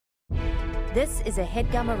This is a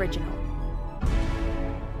HeadGum original.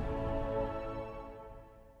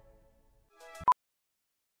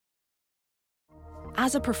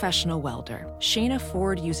 As a professional welder, Shayna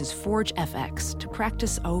Ford uses Forge FX to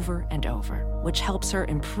practice over and over, which helps her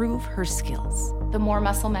improve her skills. The more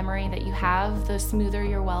muscle memory that you have, the smoother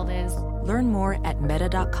your weld is. Learn more at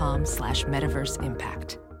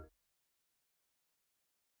meta.com/metaverseimpact.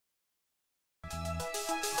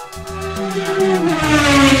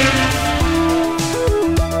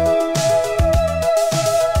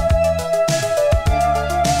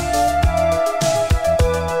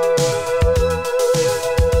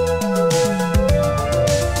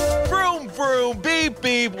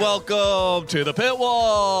 Welcome to the pit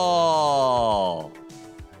wall.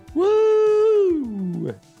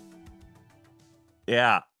 Woo!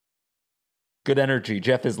 Yeah. Good energy.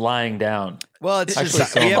 Jeff is lying down. Well, it's Actually,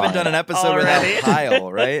 just so we am haven't I. done an episode Already? without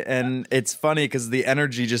Kyle, right? And it's funny because the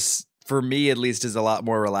energy just, for me at least, is a lot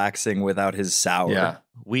more relaxing without his sour. Yeah.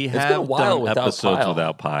 We been a have while done without episodes Pyle.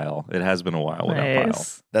 without Pyle. It has been a while without Pyle.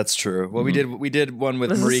 Nice. That's true. Well, we did one with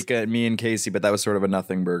This is- Marika and me and Casey, but that was sort of a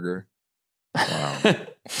nothing burger. Wow.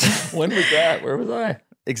 When was that? Where was I?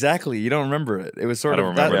 Exactly. You don't remember it. It was I sort don't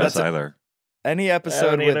of remember that's this either. any I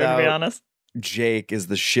episode don't either, to be without honest. Jake is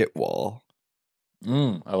the shit wall.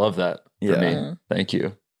 I love that for Yeah. me. Thank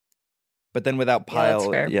you. But then without Yeah, that's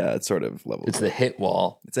Pyle, fair. yeah, it's sort of level. It's the hit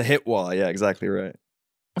wall. It's a hit wall. Yeah, exactly right.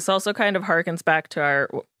 This also kind of harkens back to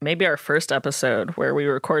our first episode where we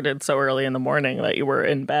recorded so early in the morning that you were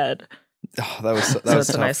in bed. Oh, that was So was it's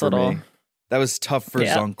a tough nice for little- me. That was tough for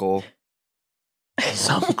Yeah. Zunkel.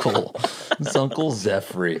 Zunkel. Zunkel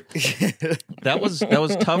Zephyr. That was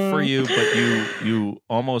tough for you, but you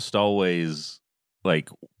almost always like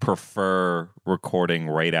prefer recording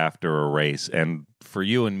right after a race. And for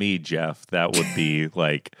you and me, Jeff, that would be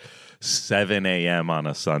like 7 a.m. on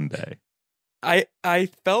a Sunday. I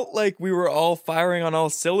felt like we were all firing on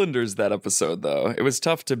all cylinders that episode, though. It was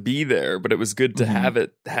tough to be there, but it was good to have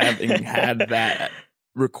it having had that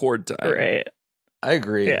record time. Right. I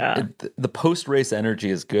agree. Yeah. The post-race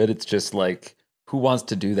energy is good. It's just like, who wants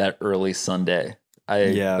to do that early Sunday?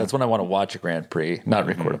 Yeah. That's when I want to watch a Grand Prix, not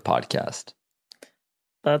record a podcast.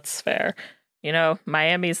 That's fair. You know,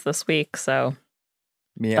 Miami's this week, so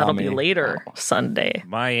that'll be later Sunday.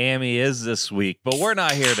 Miami is this week, but we're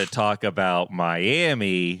not here to talk about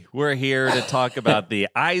Miami. We're here to talk about the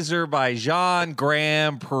Azerbaijan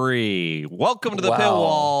Grand Prix. Welcome to the pit Wow.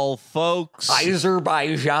 wall, folks.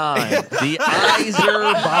 Azerbaijan. The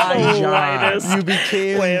Azerbaijan. Lightest You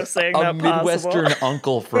became way of saying a that Midwestern possible.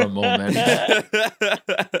 uncle for a moment.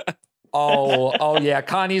 Oh yeah.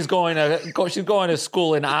 Connie's she's going to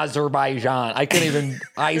school in Azerbaijan. I couldn't even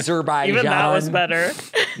Azerbaijan. Even that was better.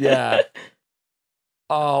 Yeah.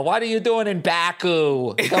 Oh, what are you doing in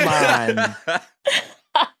Baku? Come on.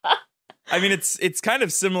 I mean, it's kind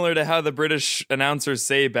of similar to how the British announcers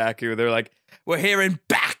say Baku. They're like, "We're here in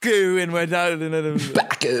Baku, and we're not."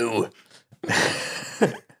 Baku.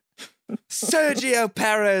 Sergio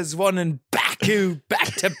Perez won in Baku back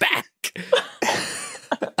to back.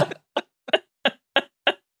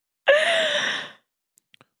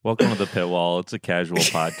 Welcome to the pit wall. It's a casual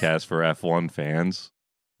podcast for F1 fans.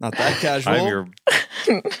 Not that casual. I'm your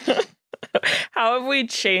How have we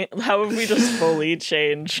changed? How have we just fully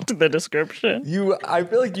changed the description? I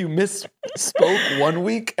feel like you misspoke one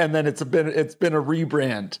week and then it's been a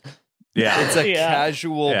rebrand. yeah. It's a Yeah.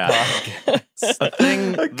 casual Yeah. podcast. A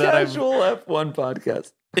thing A that I've casual F1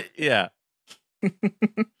 podcast. yeah.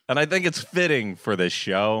 And I think it's fitting for this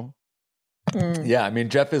show. Yeah, I mean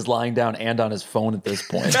Jeff is lying down and on his phone at this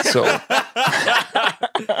point. So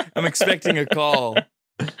I'm expecting a call.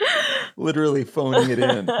 literally phoning it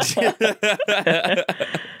in.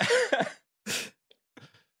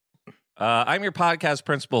 I'm your podcast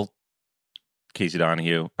principal, Casey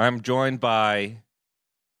Donahue. I'm joined by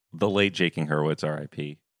the late Jaking Hurwitz,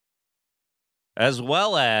 RIP, as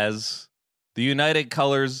well as the United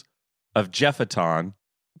Colors of Jeffaton.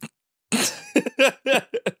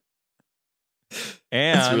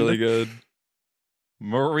 And That's really good.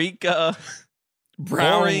 Marika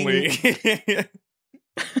Brownlee.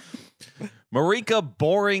 Marika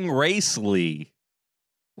Boring Racely.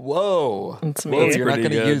 Whoa. It's Whoa, me. you're not pretty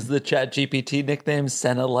going to good. use the Chat GPT nickname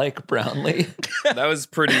Senna-like Brownlee? That was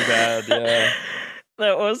pretty bad, yeah.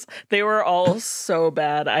 They were all so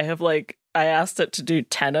bad. I asked it to do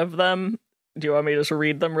 10 of them. Do you want me to just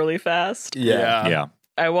read them really fast? Yeah. Yeah.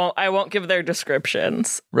 I won't give their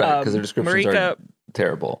descriptions. Right, because their descriptions Marika, are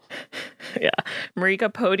terrible. Yeah.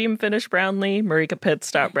 Marika Podium Finish Brownlee, Marika Pit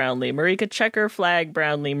Stop Brownlee, Marika Checker Flag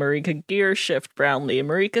Brownlee, Marika Gear Shift Brownlee,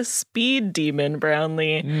 Marika Speed Demon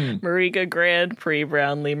Brownlee, Marika Grand Prix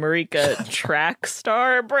Brownlee, Marika Track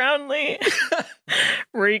Star Brownlee,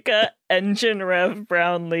 Marika Engine Rev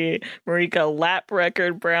Brownlee, Marika Lap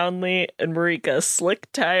Record Brownlee, and Marika Slick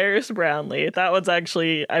Tires Brownlee. That one's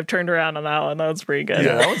actually, I've turned around on that one. That was pretty good.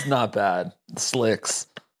 Yeah, that one's not bad. Slicks.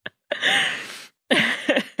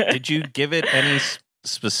 Did you give it any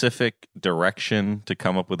specific direction to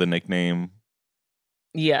come up with a nickname?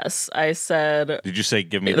 Yes, I said. Did you say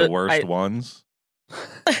give me the worst ones?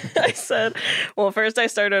 I said, well, first I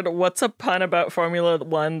started, what's a pun about Formula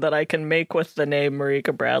One that I can make with the name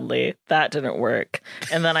Marika Bradley? That didn't work.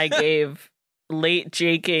 And then I gave late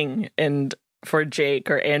Jaking and for Jake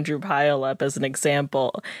or Andrew Pileup as an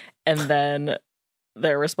example. And then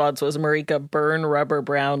their response was Marika Burn Rubber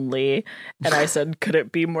Brownlee. And I said, could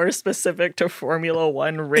it be more specific to Formula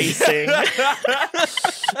One racing?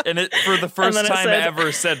 And it, for the first time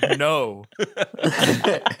ever, said no.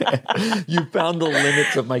 You found the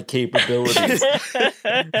limits of my capabilities.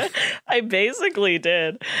 I basically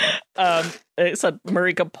did. It said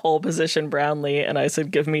Marika Pole Position Brownlee, and I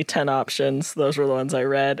said, give me 10 options. Those were the ones I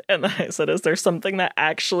read. And then I said, is there something that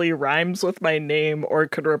actually rhymes with my name or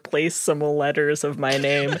could replace some letters of my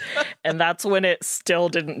name? And that's when it still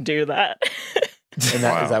didn't do that. And is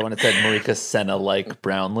that when it said Marika Senna-like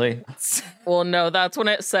Brownlee? Well, no, that's when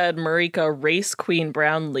it said Marika Race Queen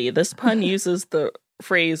Brownlee. This pun uses the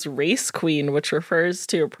phrase race queen, which refers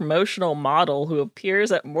to a promotional model who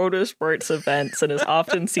appears at motorsports events and is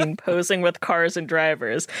often seen posing with cars and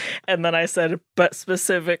drivers. And then I said, but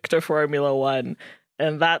specific to Formula One.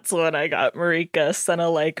 And that's when I got Marika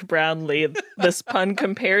Senna-like Brownlee. This pun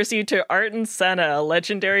compares you to Ayrton Senna, a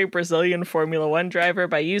legendary Brazilian Formula One driver,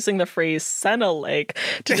 by using the phrase Senna-like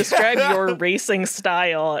to describe your racing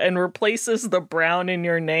style and replaces the brown in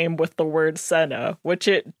your name with the word Senna, which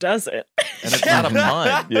it doesn't. And it's not a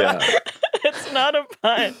pun. Yeah. It's not a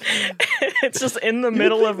pun. It's just in the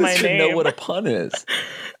middle of my name. Know what a pun is.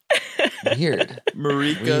 Weird.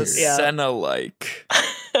 Marika Senna-like.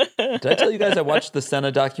 Did I tell you guys I watched the Senna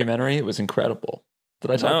documentary? It was incredible.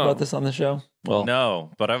 Did I talk about this on the show? Well,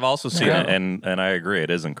 no, but I've also seen it, and I agree, it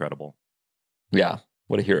is incredible. Yeah,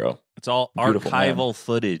 what a hero. It's all Beautiful archival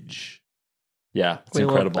footage. Yeah, it's We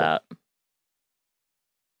incredible. love that.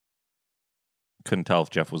 Couldn't tell if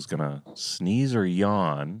Jeff was gonna sneeze or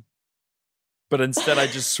yawn. But instead, I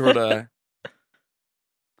just sort of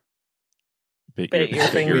Bit your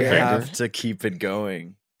finger. you have to keep it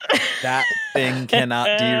going. That thing cannot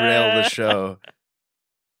derail the show.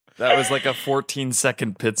 That was like a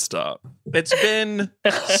 14-second pit stop. It's been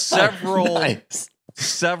several Nice.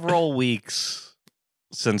 several weeks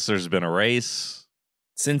since there's been a race.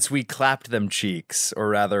 Since we clapped them cheeks, or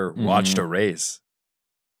rather, watched a race.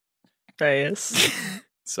 Yes.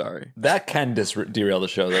 Sorry. That can derail the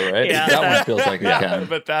show, though, right? Yeah, that one feels like it can.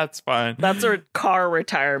 But that's fine. That's a car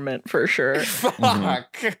retirement for sure.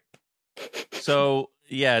 Fuck. So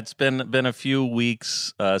yeah, it's been a few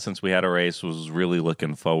weeks since we had a race. Was really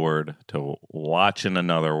looking forward to watching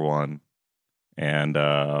another one, and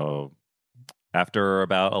after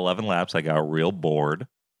about 11 laps, I got real bored.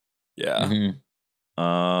 Yeah.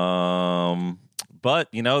 Mhm. But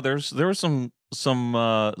you know, there was some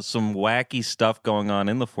wacky stuff going on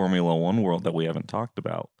in the Formula One world that we haven't talked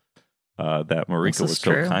about. That Marika was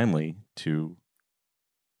so kindly to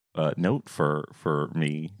note for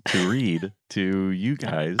me to read to you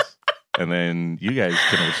guys, and then you guys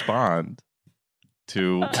can respond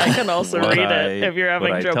to. I can also what read I- it if you're what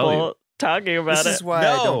having I tell trouble you. talking about This it. is why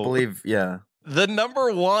No. I don't believe. Yeah. The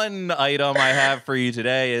number one item I have for you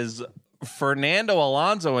today is Fernando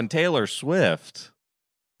Alonso and Taylor Swift.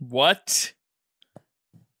 What?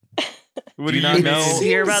 What Do you not mean? know? Did you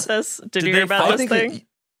hear about this? Did you they hear about fight? this thing?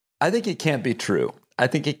 I think it can't be true. I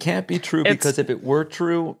think it can't be true It's- because if it were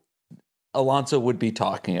true, Alonso would be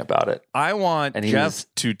talking about it. I want And he Jeff was-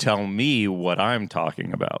 to tell me what I'm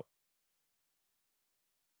talking about.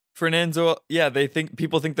 Fernando, yeah,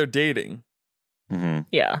 people think they're dating. Mm-hmm.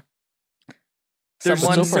 Yeah. There's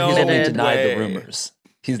Someone so far, he's only submitted. denied way. the rumors.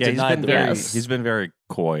 He's Yeah, denied the rumors. he's been very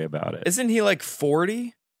coy about it. Isn't he like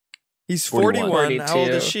 40? He's 41. 41. How old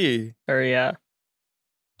 42. is she? Or yeah.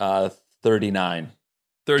 39.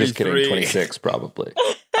 33. Just kidding, 26 probably.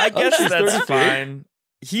 I guess she's that's 33. fine.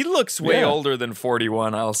 He looks way Yeah. older than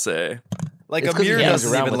 41, I'll say. Like It's 'cause Amir he hangs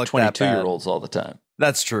doesn't around even with look that bad. 22-year-olds all the time.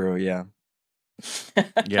 That's true, yeah.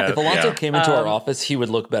 Yeah, If Alonso yeah. came into our office, he would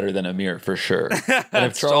look better than Amir for sure. And if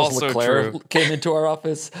That's Charles also Leclerc true. came into our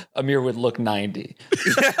office, Amir would look 90.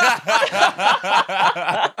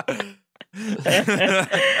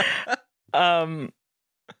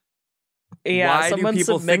 Yeah, Why do someone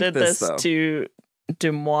people think submitted this, this though? to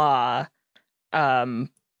Dumois,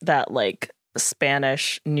 that like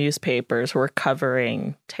Spanish newspapers were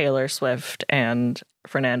covering Taylor Swift and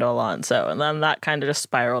Fernando Alonso, and then that kind of just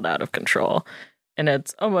spiraled out of control. And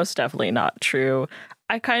it's almost definitely not true.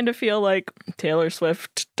 I kind of feel like Taylor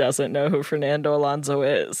Swift doesn't know who Fernando Alonso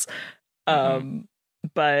is.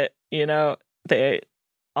 But you know, they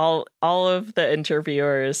all of the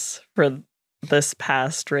interviewers for this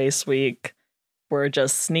past race week were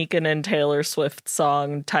just sneaking in Taylor Swift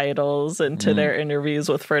song titles into their interviews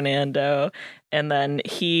with Fernando. And then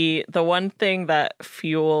the one thing that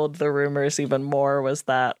fueled the rumors even more was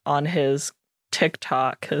that on his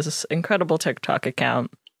TikTok, his incredible TikTok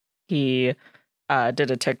account, he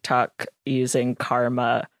did a TikTok using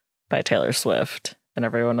Karma by Taylor Swift. And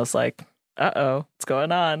everyone was like, uh-oh, what's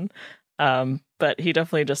going on? But he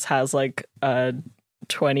definitely just has like a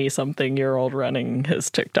 20-something-year-old running his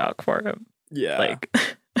TikTok for him. Yeah. Like,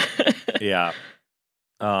 Yeah.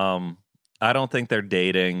 I don't think they're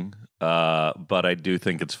dating, but I do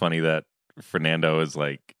think it's funny that Fernando is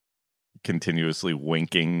like continuously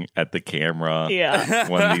winking at the camera yeah.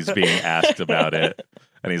 when he's being asked about it.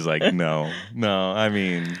 And he's like, no, I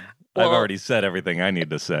mean, I've Well- already said everything I need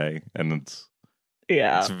to say. And it's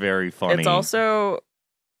Yeah. very funny. It's also,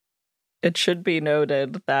 it should be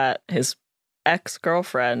noted that his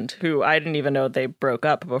ex-girlfriend, who I didn't even know they broke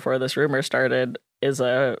up before this rumor started, is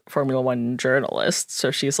a Formula One journalist.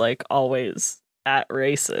 So she's like always at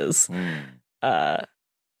races.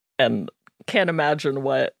 And can't imagine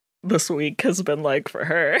what this week has been like for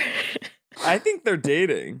her. I think they're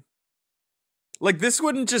dating. Like, this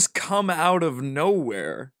wouldn't just come out of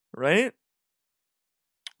nowhere, right?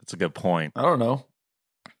 That's a good point. I don't know.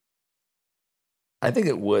 I think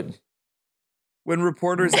it would. When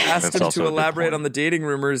reporters asked That's him also to a good elaborate point. on the dating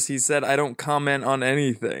rumors, he said, I don't comment on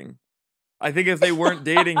anything. I think if they weren't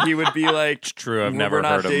dating, he would be like, It's true. I've "We're never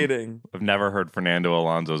not heard him. dating. I've never heard Fernando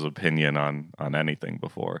Alonso's opinion on anything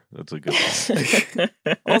before. That's a good point.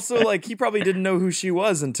 Also, like, he probably didn't know who she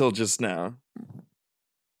was until just now.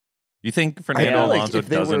 You think Fernando feel like Alonso if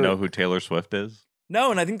they doesn't were- know who Taylor Swift is? No,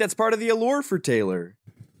 and I think that's part of the allure for Taylor.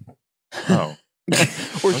 Oh,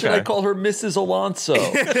 Or should I Okay. call her Mrs. Alonso?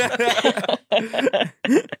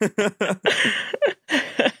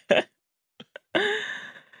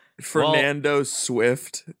 Fernando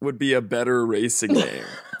Swift would be a better racing name.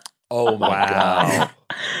 Oh my Wow. god.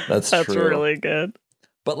 That's That's true. really good.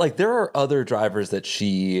 But like there are other drivers that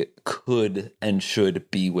she could and should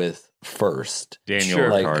be with first. Daniel Sure.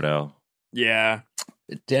 Like- Ricardo. Yeah.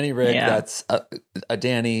 Danny Rick, Yeah. that's a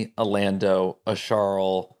Danny, a Lando, a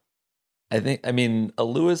Charles. I mean, a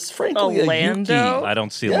Lewis, frankly, A a Lando? Yuki. I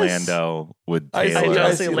don't see Yes. Lando with I see- I Taylor.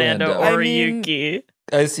 don't see see Lando Lando. or I mean- Yuki.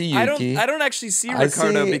 I see Yuki. I don't actually see I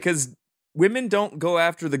Ricardo see- because women don't go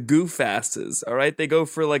after the goof asses, all right? They go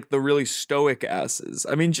for like the really stoic asses.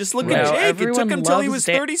 I mean, just look Right. at Jake. It Everyone took him till he loves was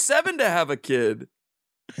Dan- 37 to have a kid.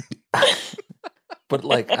 But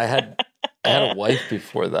like I had a wife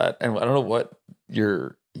before that, and I don't know what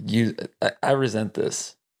I resent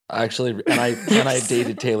this. Actually, and I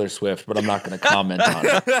dated Taylor Swift, but I'm not going to comment on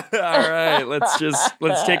it. All right, let's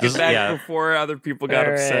take This- it back yeah. before other people got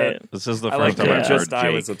All upset. right. This is the I like first time that I've just heard I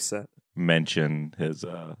was Jake upset. mention his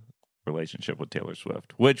relationship with Taylor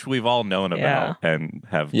Swift, which we've all known Yeah. about and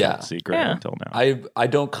have Yeah. kept secret Yeah. until now. I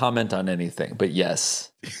don't comment on anything, but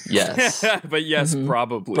yes, But yes, Mhm.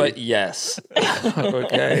 probably. but yes.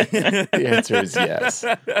 Okay, the answer is yes.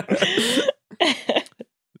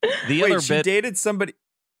 The Wait, other she bit, dated somebody.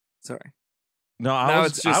 Sorry. no, now I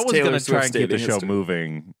was it's just going Taylor to try and Swift's keep the dating show history.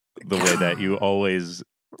 moving the way that you always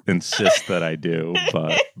insist that I do,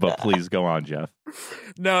 but please go on, Jeff.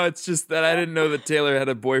 No, it's just that I didn't know that Taylor had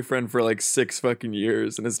a boyfriend for like 6 fucking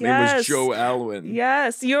years, and his name was Yes. Joe Alwyn.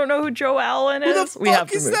 Yes, you don't know who Joe Allen Who the is? We fuck have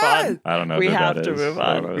to is move that? on. I don't know. We who have that to is. move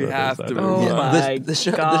I don't on. know who We that have is. to I don't move know. on. my the show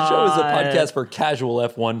is a God. podcast for casual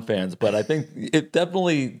F1 fans, but I think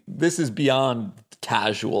this is beyond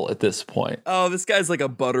casual at this point. Oh, this guy's like a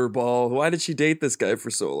butterball. Why did she date this guy for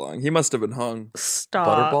so long? He must have been hung. Stop.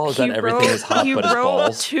 Butterball? Is that everything is hot he but his wrote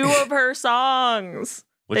balls? 2 of her songs.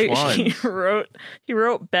 Which one? He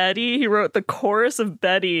wrote Betty. He wrote the chorus of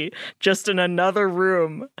Betty just in another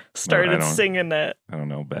room. I Started don't- singing it. I don't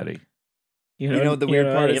know, Betty. You know, the weird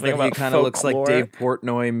part is anything that he about kind of looks like folklore? Dave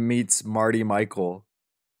Portnoy meets Marty Michael.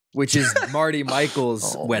 which is Marty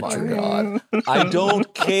Michael's Wet my Dream. God. I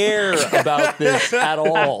don't care about this at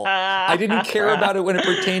all. I didn't care about it when it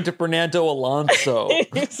pertained to Fernando Alonso.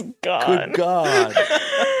 He's gone. Good God.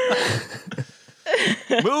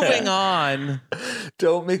 Moving on.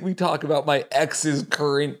 Don't make me talk about my ex's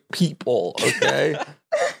current people, okay?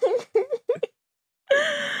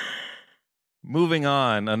 Moving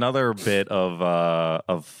on, another bit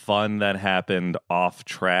of fun that happened off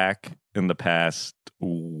track in the past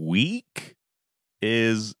week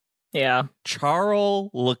is Yeah. Charles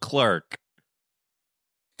Leclerc.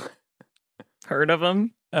 Heard of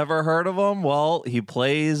him? Ever heard of him? Well, he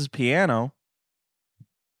plays piano,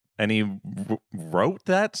 and he wrote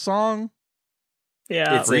that song,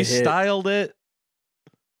 Yeah. It's a hit. freestyled it.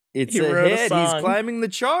 It's He a wrote a hit. He's song. climbing the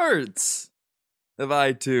charts of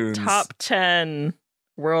iTunes. Top 10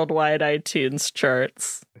 worldwide iTunes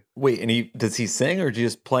charts. Wait, and does he sing or is he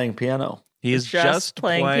just playing piano? He's Just just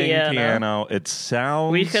playing playing piano. piano. It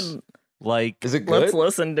sounds We could like Is it good? let's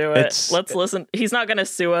listen to it. It's- Let's listen. He's not going to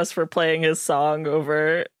sue us for playing his song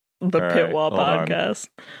over the All right, Pit Wall hold on. podcast.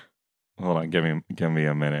 Hold on, give me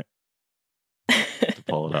a minute to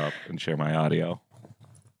pull it up and share my audio.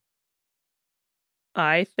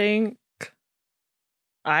 I think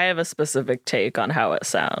I have a specific take on how it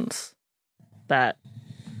sounds that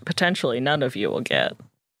potentially none of you will get.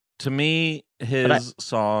 To me, his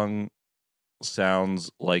song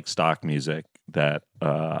sounds like stock music that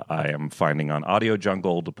I am finding on Audio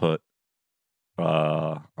Jungle to put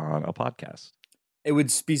on a podcast. It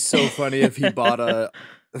would be so funny if he bought a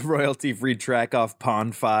royalty-free track off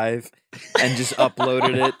Pond 5 and just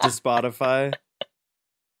uploaded it to Spotify.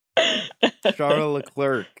 Charles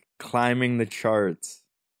Leclerc climbing the charts.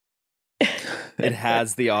 It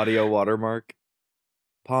has the audio watermark.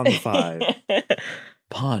 Pond 5.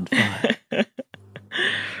 Pond 5. It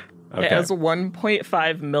Okay. has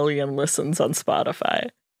 1.5 million listens on Spotify.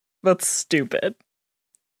 That's stupid.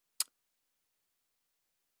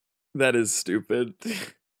 That is stupid.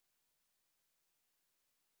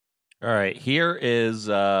 All right, here's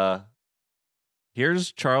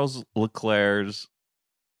Charles Leclerc's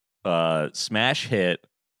smash hit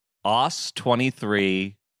OS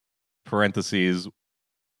 23 parentheses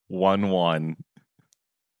 1-1.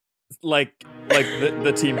 like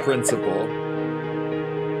the team principal.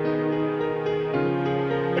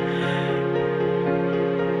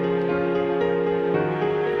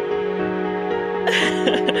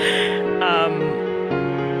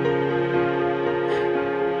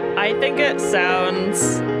 I think it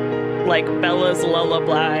sounds like Bella's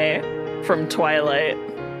lullaby from Twilight.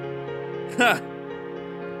 I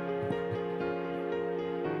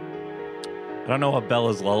don't know what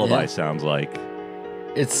Bella's lullaby Yeah. sounds like.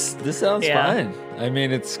 This sounds Yeah. fine. I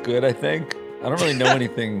mean, it's good, I think. I don't really know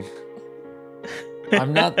anything.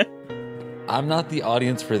 I'm not the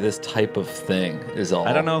audience for this type of thing, is all.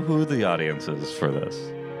 I don't know who the audience is for this.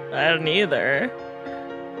 I don't either.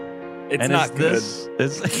 It's And not good.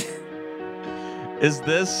 Is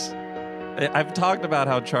this? I've talked about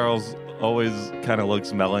how Charles always kind of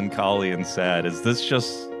looks melancholy and sad. Is this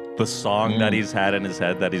just the song that he's had in his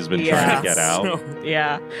head that he's been trying to get out? So-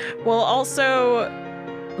 Yeah. Well, also,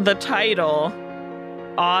 the title,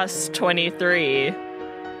 OS 23,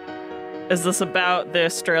 is this about the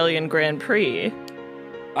Australian Grand Prix?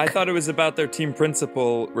 I thought it was about their team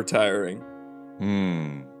principal retiring.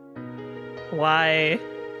 Why?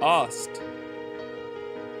 Ost.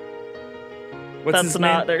 What's That's his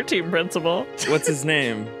not name? their team principal. What's his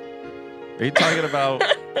name? Are you talking about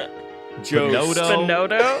Jost. Benodo?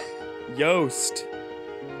 Benodo? Yost.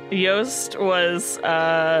 Yost was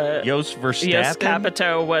Yost Verstappen? Yost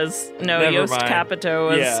Capito was Never Yost mind. Capito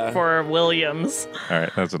was Yeah. for Williams. All right,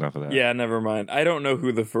 that's enough of that. Yeah, never mind. I don't know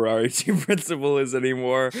who the Ferrari team principal is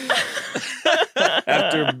anymore.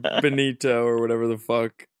 After Benito or whatever the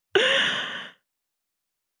fuck.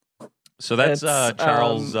 So that's It's,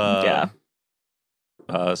 Charles' yeah.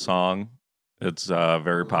 Song. It's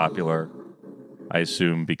very popular. I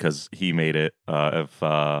assume because he made it. Of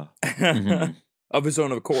his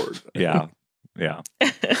own accord. Yeah, yeah.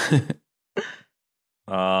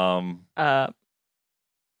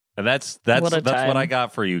 And that's What a what time. I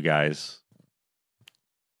got for you guys.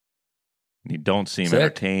 You don't seem Sick.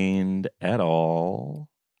 entertained at all.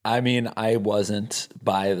 I mean, I wasn't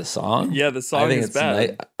by the song. Yeah, the song I think is it's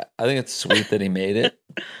bad. I think it's sweet that he made it.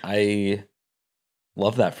 I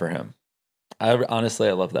love that for him. Honestly,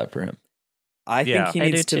 I love that for him. I Yeah. think he I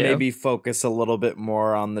needs do to too. maybe focus a little bit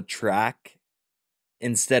more on the track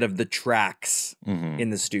instead of the tracks Mhm. in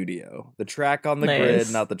the studio. The track on the Nice.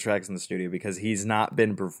 grid, not the tracks in the studio, because he's not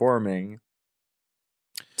been performing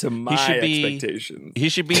to my expectations. He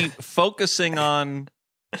should be focusing on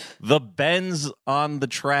the bends on the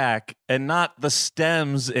track and not the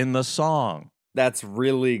stems in the song. That's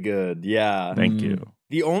really good. Yeah. Thank you.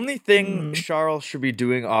 The only thing Charles should be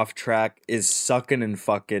doing off track is sucking and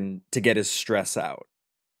fucking to get his stress out.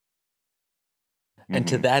 And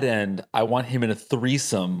to that end, I want him in a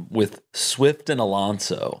threesome with Swift and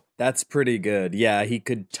Alonso. That's pretty good. Yeah, he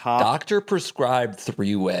could top. Doctor prescribed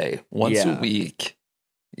three-way once a week.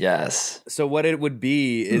 Yes. So what it would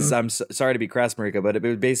be is, I'm sorry to be crass, Marika, but it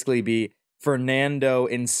would basically be Fernando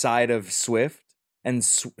inside of Swift and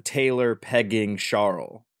Taylor pegging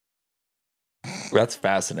Charles. That's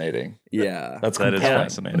fascinating. Yeah. That is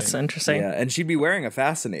fascinating. That's interesting. Yeah, and she'd be wearing a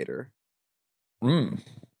fascinator.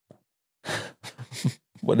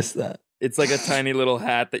 What is that? It's like a tiny little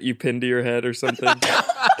hat that you pin to your head or something.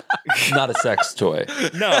 Not a sex toy.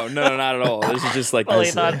 No, not at all. This is just like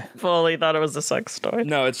fully thought it was a sex toy.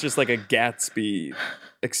 No, it's just like a Gatsby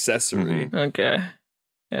accessory. Okay.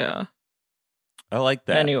 Yeah. I like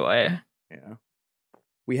that. Anyway. Yeah.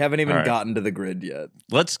 We haven't even gotten to the grid yet.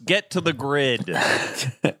 Let's get to the grid.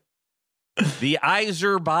 The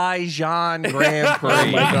Azerbaijan Grand Prix. Oh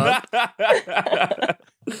my God.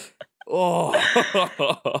 Oh.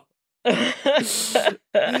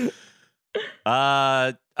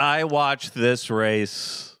 I watched this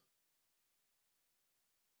race,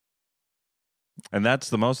 and that's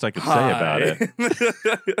the most I could say about it.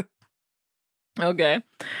 Okay.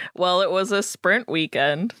 Well, it was a sprint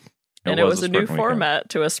weekend, and it was a new format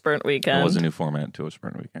to a sprint weekend. It was a new format to a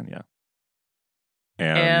sprint weekend, yeah.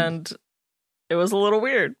 And it was a little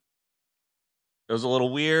weird. It was a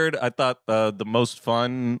little weird. I thought the most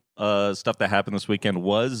fun stuff that happened this weekend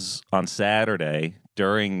was on Saturday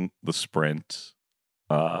during the sprint.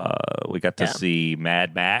 We got to see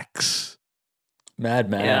Mad Max. Mad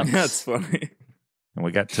Max. Yeah. That's funny. And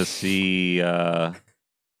we got to see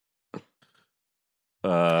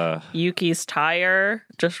Yuki's tire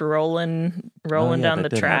just rolling down the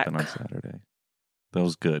did track happen on Saturday. That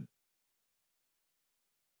was good.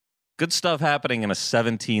 Good stuff happening in a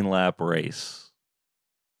 17-lap race.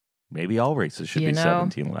 Maybe all races should be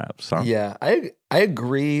 17 laps. Huh? Yeah, I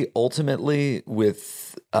agree ultimately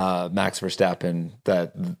with Max Verstappen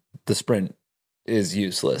that the sprint is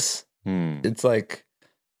useless. It's like,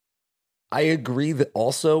 I agree that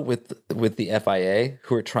also with the FIA,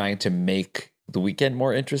 who are trying to make the weekend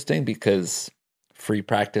more interesting, because free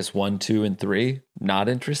practice 1, 2, and 3 not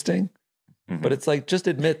interesting. But it's like, just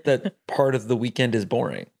admit that part of the weekend is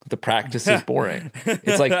boring. The practice is boring.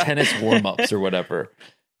 It's like tennis warm-ups or whatever.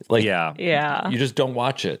 Like, yeah, you just don't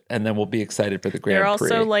watch it, and then we'll be excited for the Grand Prix.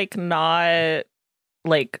 They're also like not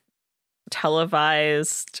like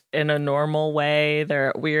televised in a normal way. They're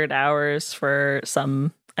at weird hours for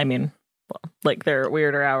some. I mean, well, like they're at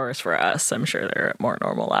weirder hours for us. I'm sure they're at more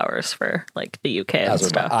normal hours for like the UK and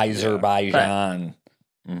stuff. Azerbaijan.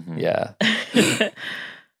 Yeah.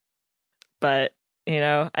 But, you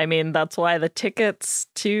know, I mean, that's why the tickets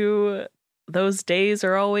to those days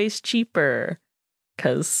are always cheaper,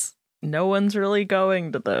 because no one's really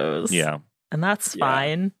going to those. Yeah. And that's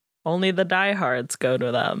fine. Only the diehards go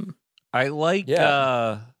to them. I like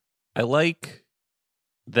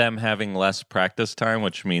them having less practice time,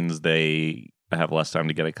 which means they have less time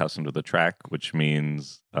to get accustomed to the track, which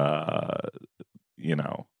means, you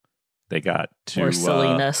know, they got to more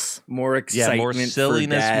silliness, more excitement, more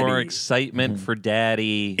silliness, more excitement for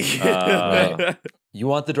daddy. You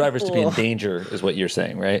want the drivers to be in danger, is what you're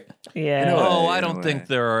saying, right? Yeah. I don't think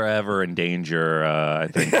they're ever in danger. I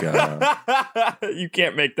think you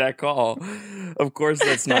can't make that call. Of course,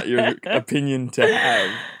 that's not your opinion to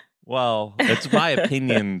have. Well, it's my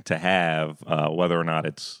opinion to have. Whether or not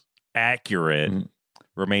it's accurate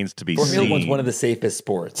remains to be Formula seen. One's one of the safest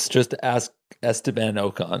sports. Just ask Esteban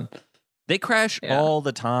Ocon. They crash all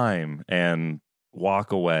the time and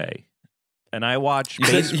walk away. And I watch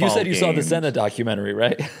baseball You said you saw the games. Senna documentary,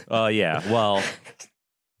 right? Yeah. Well,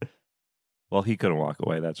 he couldn't walk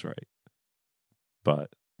away. That's right. But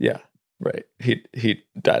yeah, right. He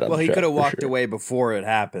died on. Well, the he track could have for walked sure. away before it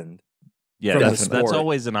happened. yeah, that's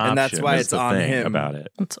always an option. And that's why is it's the on thing him. about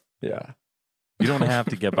it. Yeah, You don't have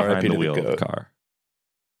to get behind the wheel of the car.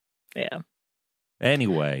 Yeah.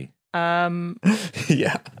 Anyway. Yeah.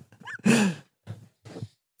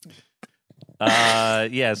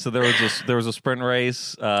 So there was a sprint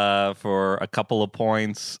race for a couple of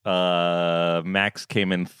points. Max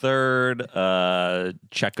came in third.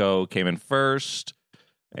 Checo came in first.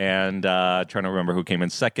 And trying to remember who came in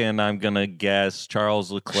second. I'm gonna guess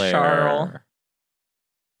Charles Leclerc.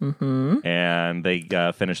 And they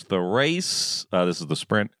finished the race. This is the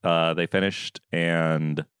sprint. They finished,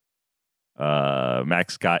 and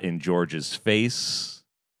Max got in George's face,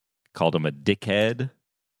 called him a dickhead.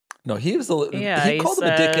 No, he called him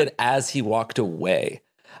a dickhead as he walked away.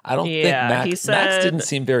 I don't think Max didn't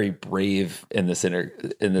seem very brave in this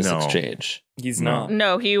exchange. He's not.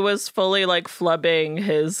 No, he was fully like flubbing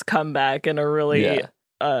his comeback in a really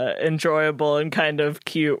enjoyable and kind of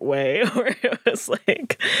cute way, where it was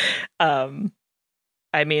like,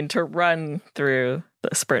 I mean, to run through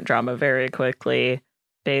the sprint drama very quickly,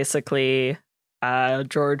 basically,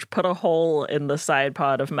 George put a hole in the side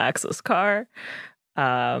pod of Max's car,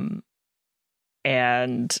 and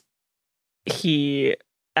he,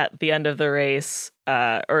 at the end of the race,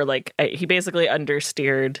 he basically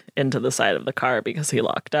understeered into the side of the car because he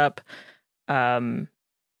locked up.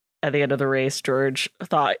 At the end of the race, George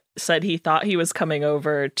said he thought he was coming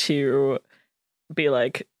over to be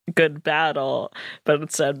like, good battle, but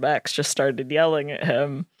instead Max just started yelling at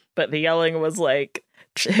him. But the yelling was like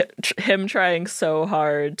him trying so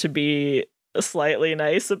hard to be slightly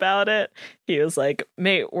nice about it. He was like,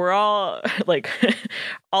 mate, we're all like,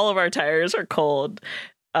 all of our tires are cold.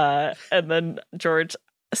 And then George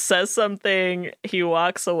says something, he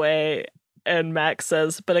walks away, and Max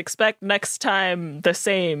says, but expect next time the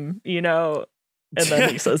same, you know? And then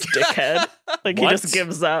he says, dickhead. Like, he just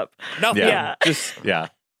gives up. Nothing. Yeah.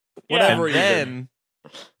 Whatever. And then,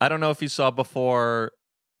 I don't know if you saw before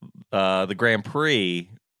the Grand Prix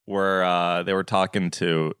where they were talking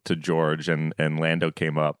to George, and Lando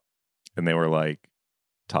came up, and they were like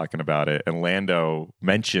talking about it, and Lando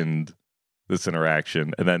mentioned this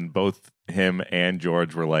interaction, and then both him and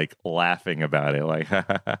George were like laughing about it, like,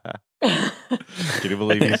 can you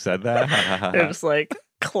believe you said that? It was like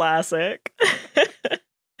classic.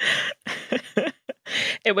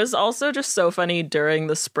 It was also just so funny during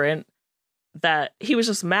the sprint that he was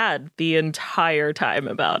just mad the entire time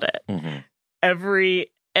about it. Mm-hmm. Every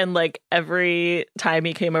time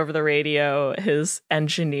he came over the radio, his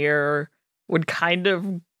engineer would kind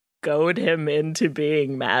of goad him into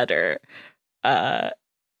being madder,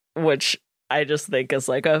 which I just think is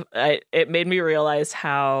like it made me realize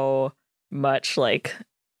how much like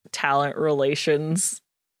talent relations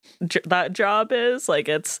that job is. Like,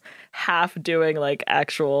 it's half doing like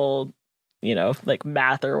actual, you know, like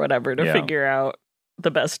math or whatever to figure out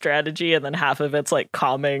the best strategy, and then half of it's like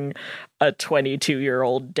calming a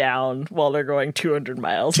 22-year-old down while they're going 200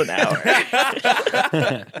 miles an hour.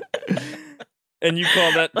 And you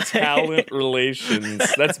call that talent relations?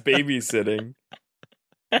 That's babysitting.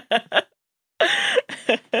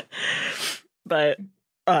 But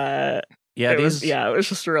it was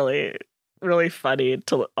just really, really funny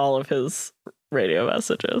to all of his radio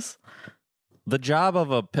messages. The job of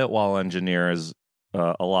a pit wall engineer is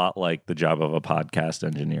a lot like the job of a podcast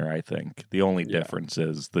engineer, I think. The only difference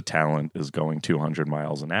is the talent is going 200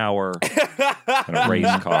 miles an hour in a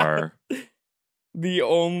race car. The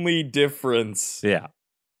only difference. Yeah.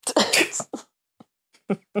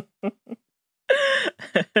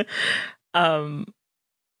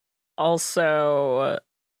 Also,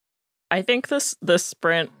 I think this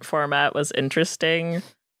sprint format was interesting.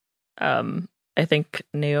 I think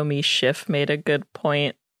Naomi Schiff made a good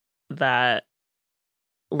point that,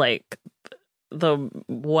 like, the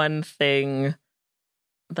one thing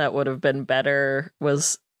that would have been better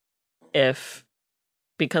was if,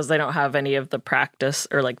 because they don't have any of the practice,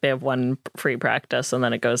 or like they have one free practice and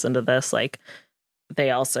then it goes into this, like,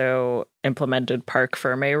 they also implemented parc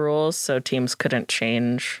fermé rules, so teams couldn't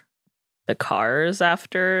change the cars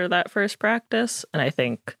after that first practice. And I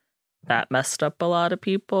think that messed up a lot of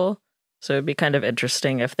people. So it'd be kind of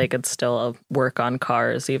interesting if they could still work on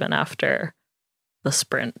cars even after the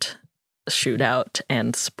sprint shootout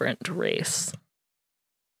and sprint race.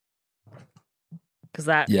 Because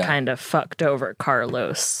that kind of fucked over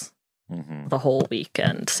Carlos the whole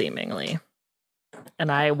weekend, seemingly.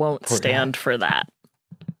 And I won't stand for that.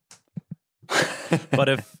 But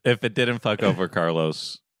if it didn't fuck over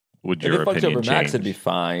Carlos, would your opinion change? If it fucked over Max, it'd be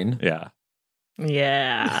fine. Yeah.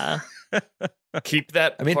 Yeah. Keep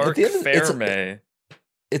that parc fermé.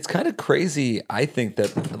 It's kind of crazy, I think,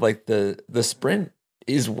 that like the sprint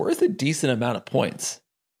is worth a decent amount of points.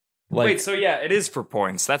 Like, wait, so yeah, it is for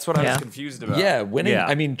points. That's what I was confused about. Yeah, winning. Yeah.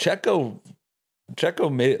 I mean, Checo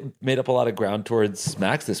made up a lot of ground towards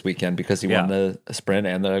Max this weekend because he won the sprint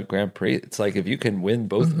and the Grand Prix. It's like, if you can win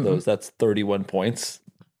both of those, that's 31 points.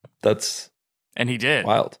 And he did.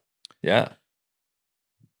 Wild. Yeah.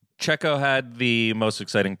 Checo had the most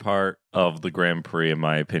exciting part of the Grand Prix, in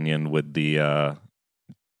my opinion, with the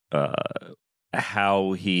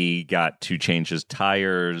how he got to change his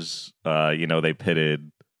tires. They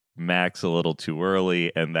pitted Max a little too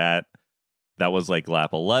early, and that was like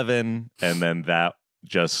lap 11, and then that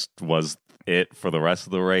just was it for the rest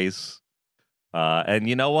of the race. And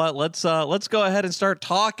you know what? Let's go ahead and start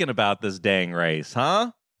talking about this dang race,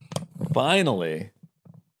 huh? Finally.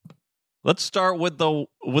 Let's start with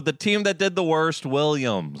the team that did the worst,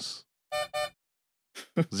 Williams.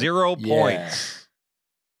 0 points.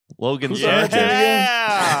 Logan Sargent.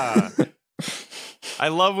 Yeah. I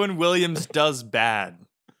love when Williams does bad.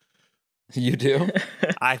 You do?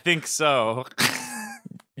 I think so.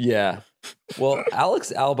 Yeah. Well,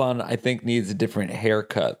 Alex Albon, I think, needs a different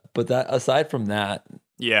haircut. But aside from that,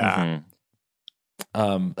 Yeah.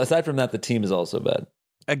 aside from that, the team is also bad.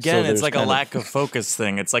 Again, So it's like a there's lack of focus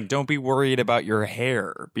thing. It's like, don't be worried about your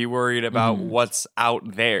hair. Be worried about what's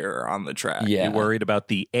out there on the track. Yeah. Be worried about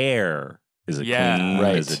the air. Is it Yeah. clean?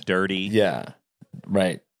 Right. Is it dirty? Yeah.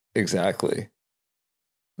 Right. Exactly.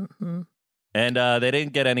 Mhm. And they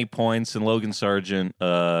didn't get any points, and Logan Sargent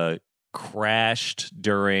crashed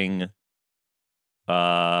during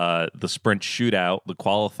the sprint shootout, the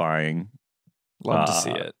qualifying. Love to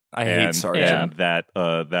see it. I hate Sargent. And that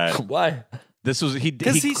Why? this was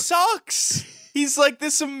Because he sucks. He's like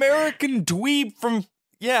this American dweeb from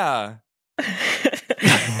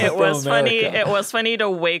It was funny. America. It was funny to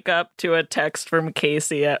wake up to a text from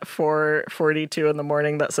Casey at 4:42 in the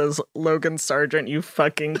morning that says, "Logan Sargent, you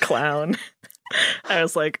fucking clown." I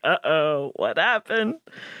was like, "Uh-oh, what happened?"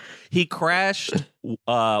 he crashed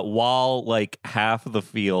while like half of the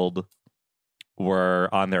field were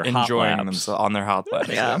on their hot enjoying laps. themselves on their hot laps.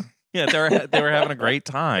 Yeah. Yeah, they were having a great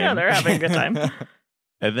time. Yeah, they're having a good time.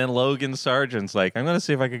 And then Logan Sargent's like, I'm going to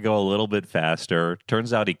see if I could go a little bit faster.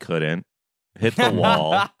 Turns out he couldn't. Hit the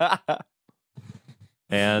wall.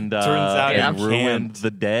 And Turns out and he ruined can't.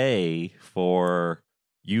 the day for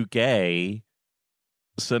UK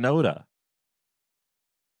Sonoda.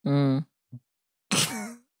 Mm.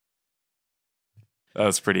 That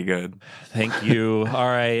was pretty good. Thank you. All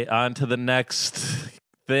right, on to the next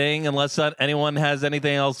thing. Unless anyone has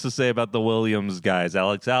anything else to say about the Williams guys,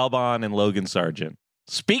 Alex Albon and Logan Sargent.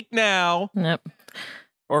 Speak now. Yep.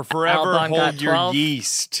 Or forever Albon got hold your 12.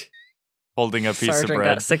 yeast. Holding a piece Sargent of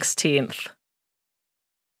bread. got 16th.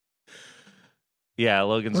 Yeah,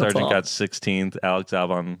 Logan That's Sargent all. got 16th. Alex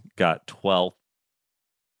Albon got 12th.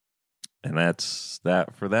 And that's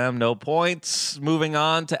that for them. No points. Moving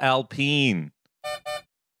on to Alpine.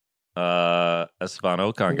 Esteban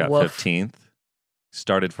Ocon got Woof. 15th.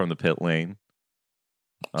 Started from the pit lane.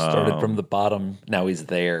 Started from the bottom. Now he's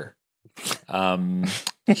there.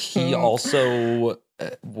 He also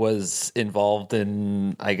was involved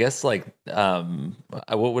in, I guess, like,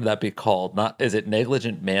 what would that be called? Not, is it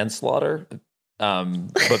negligent manslaughter?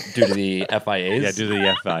 But due to the FIA's Yeah, due to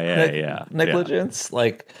the FIA, yeah. negligence,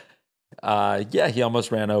 like, he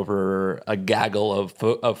almost ran over a gaggle of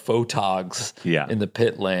photogs Yeah. in the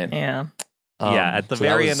pit lane. Yeah. Yeah, at the so that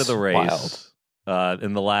very was end of the race, wild.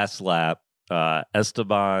 in the last lap,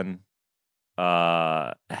 Esteban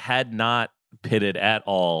had not pitted at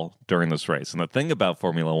all during this race. And the thing about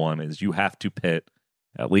Formula One is you have to pit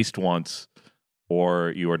at least once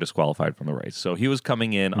or you are disqualified from the race. So he was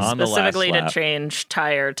coming in on the last Specifically lap. to change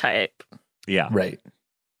tire type. Yeah. Right.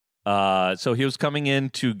 So he was coming in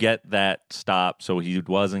to get that stop so he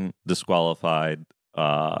wasn't disqualified.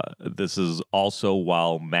 This is also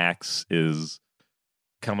while Max is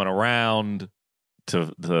coming around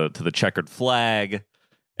to the checkered flag,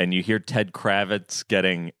 and you hear Ted Kravitz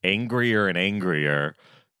getting angrier and angrier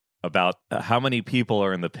about how many people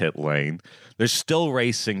are in the pit lane. There's still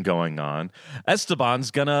racing going on. Esteban's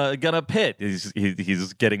gonna pit.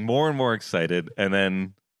 He's getting more and more excited, and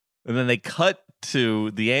then they cut to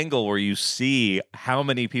the angle where you see how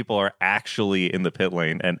many people are actually in the pit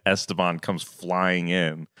lane, and Esteban comes flying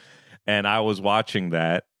in. And I was watching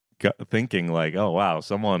that, thinking like, "Oh wow,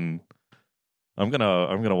 I'm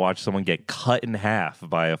gonna watch someone get cut in half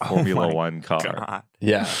by a Formula One car." God.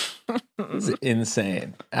 Yeah. It's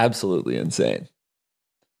insane. Absolutely insane.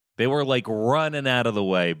 They were like running out of the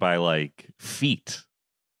way by like feet.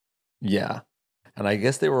 Yeah. And I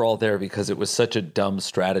guess they were all there because it was such a dumb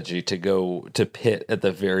strategy to go to pit at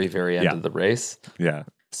the very, very end Yeah. of the race. Yeah.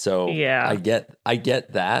 So Yeah. I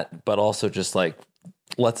get that, but also just like,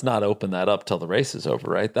 let's not open that up till the race is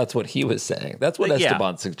over, right? That's what he was saying. That's what Yeah.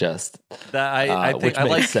 Esteban suggests. That I think which I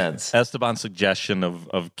makes like sense. Esteban's suggestion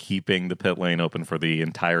of keeping the pit lane open for the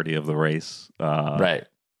entirety of the race. Right.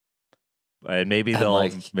 And maybe And, they'll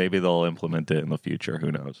like- maybe they'll implement it in the future.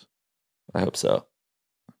 Who knows? I hope so.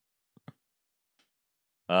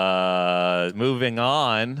 Moving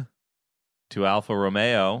on To Alfa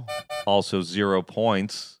Romeo, also 0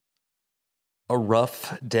 points. A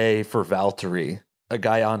rough day for Valtteri. A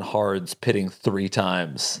guy on hards pitting 3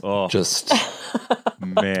 times. Oh. Just,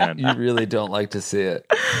 Man. you really don't like to see it.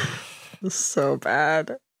 So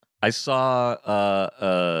bad. I saw,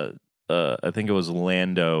 I think it was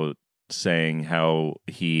Lando saying how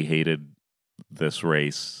he hated this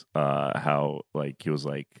race, how like he was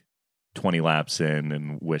like 20 laps in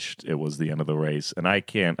and wished it was the end of the race. And I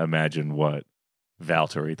can't imagine what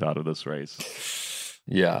Valtteri thought of this race.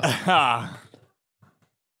 Yeah.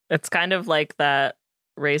 It's kind of like that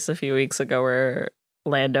race a few weeks ago where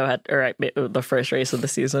Lando had, or the first race of the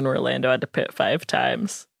season where Lando had to pit 5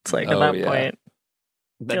 times. It's like at that point.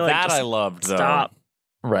 That I loved, though. Stop.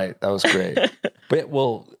 Right. That was great. But,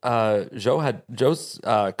 well, Joe's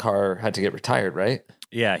car had to get retired, right?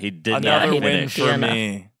 Yeah, he did Another not win finish. for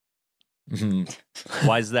me. Mm-hmm.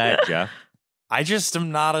 Why's that, Jeff? I just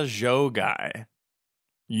am not a Joe guy.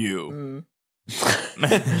 You.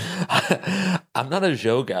 I'm not a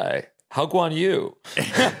Joe guy. How Guan Yu?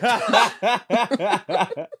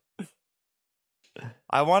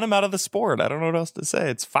 I want him out of the sport. I don't know what else to say.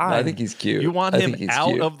 It's fine. I think he's cute. You want I him think he's out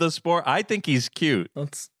cute. of the sport? I think he's cute.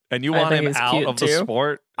 And you I want think him he's out cute, of the too.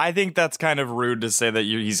 sport? I think that's kind of rude to say that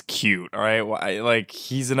he's cute. All right, like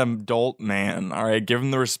he's an adult man. All right, give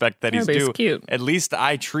him the respect that he's but he's due. cute. At least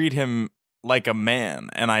I treat him like a man,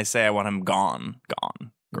 and I say I want him gone,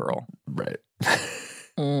 girl. Right.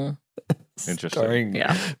 Mm. Interesting. Starring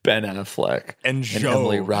Yeah. Ben Affleck And and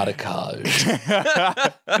Emily Ratajkowski.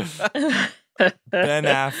 Ben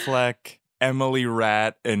Affleck, Emily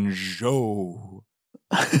Ratt, and Joe.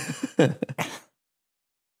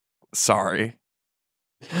 Sorry.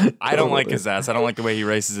 I don't like his ass. I don't like the way he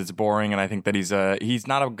races. It's boring, and I think that he's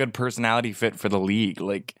not a good personality fit for the league.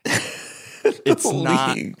 Like it's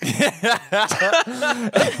not.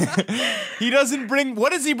 He doesn't bring.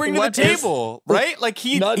 What does he bring to the table? Right? Like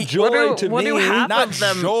Not joy to what me. do half not of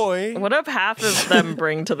them? joy. What if half of them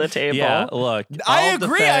bring to the table? Yeah, look. I I'll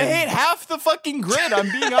agree. I defend- hate half the fucking grid. I'm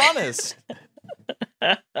being honest.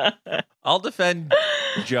 I'll defend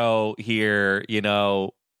Joe here. You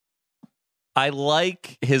know, I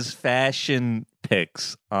like his fashion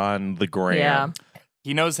picks on the gram. Yeah.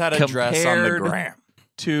 He knows how to dress on the Compared gram.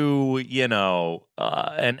 To, you know,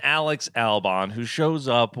 an Alex Albon who shows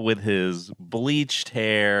up with his bleached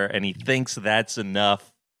hair and he thinks that's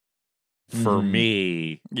enough for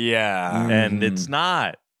me. Yeah. And it's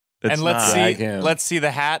not. It's And let's not. let's see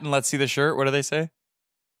the hat and let's see the shirt. What do they say?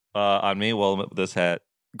 On me, well, this hat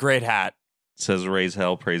Great hat. says Raise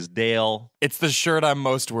Hell, Praise Dale. It's the shirt I'm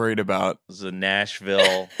most worried about. This is a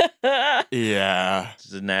Nashville. Yeah. This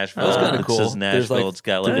is a Nashville. That's kind of It cool. says There's Nashville. like It's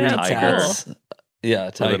got like 3 a tiger. tats. Yeah,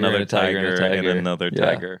 a tiger, With another and a tiger, and a tiger. and another Yeah.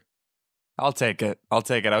 tiger. I'll take it. I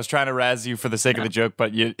was trying to razz you for the sake of the joke,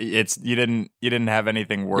 but you didn't have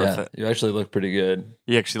anything worth Yeah, it. you actually look pretty good.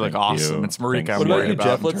 You actually look Thank awesome. you. It's Marika Thank I'm What you. about worried you, about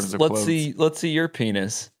Jeff? in terms Let's of clothes. let's see your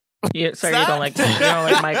penis. Sorry, you don't like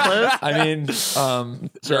my clothes? I mean, Your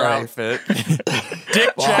sorry. outfit.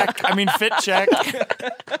 Dick check. I mean, fit check.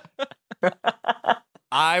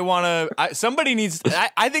 Somebody needs.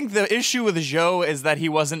 I think the issue with Joe is that he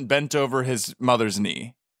wasn't bent over his mother's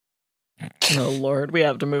knee. Oh Lord, we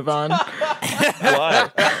have to move on.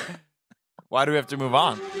 Why? Why do we have to move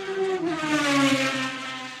on?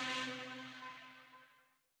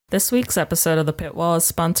 This week's episode of The Pit Wall is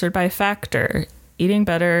sponsored by Factor. Eating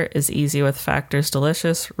better is easy with Factor's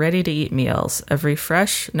delicious, ready-to-eat meals. Every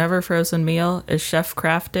fresh, never frozen meal is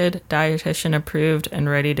chef-crafted, dietitian approved, and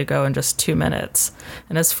ready to go in just 2 minutes.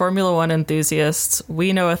 And as Formula One enthusiasts,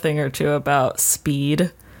 we know a thing or two about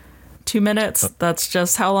speed. 2 minutes, that's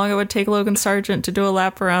just how long it would take Logan Sargent to do a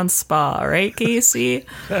lap around Spa, right, Casey?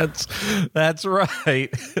 That's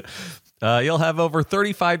right. You'll have over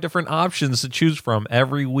 35 different options to choose from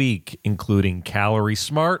every week, including Calorie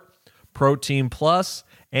Smart, Protein Plus,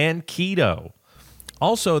 and Keto.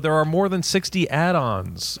 Also, there are more than 60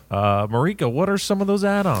 add-ons. Marika, what are some of those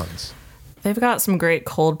add-ons? They've got some great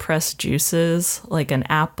cold pressed juices, like an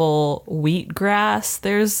apple wheatgrass.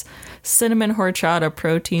 There's cinnamon horchata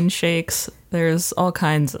protein shakes. There's all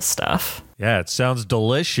kinds of stuff. Yeah, it sounds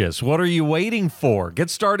delicious. What are you waiting for? Get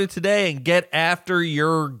started today and get after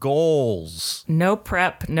your goals. No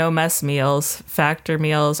prep, no mess meals. Factor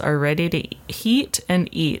meals are ready to heat and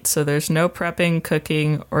eat, so there's no prepping,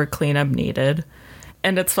 cooking, or cleanup needed.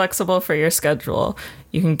 And it's flexible for your schedule.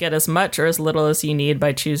 You can get as much or as little as you need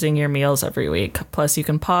by choosing your meals every week. Plus, you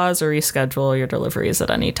can pause or reschedule your deliveries at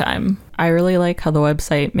any time. I really like how the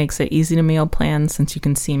website makes it easy to meal plan since you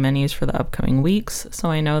can see menus for the upcoming weeks. So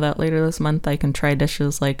I know that later this month I can try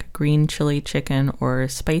dishes like green chili chicken or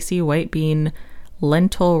spicy white bean,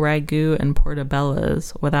 lentil ragu, and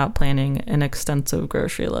portobellas without planning an extensive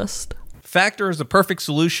grocery list. Factor is the perfect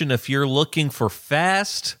solution if you're looking for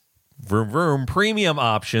fast, vroom premium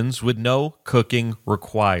options with no cooking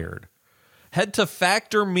required. Head to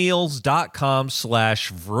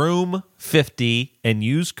factormeals.com/vroom50 and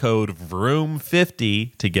use code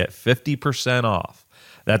vroom50 to get 50% off.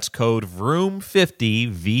 That's code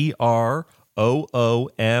vroom50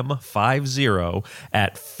 VROOM50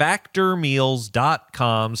 at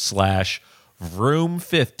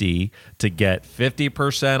factormeals.com/vroom50 to get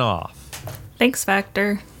 50% off. Thanks,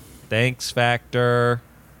 Factor. Thanks, Factor.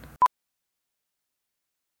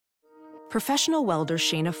 Professional welder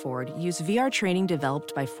Shayna Ford used VR training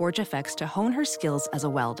developed by ForgeFX to hone her skills as a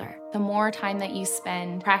welder. The more time that you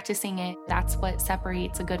spend practicing it, that's what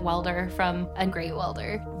separates a good welder from a great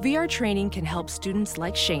welder. VR training can help students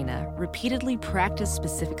like Shayna repeatedly practice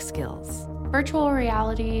specific skills. Virtual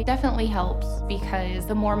reality definitely helps because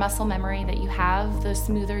the more muscle memory that you have, the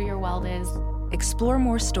smoother your weld is. Explore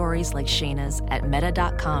more stories like Shayna's at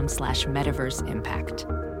meta.com/metaverseimpact.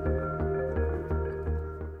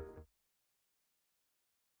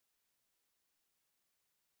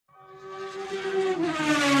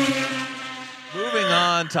 Moving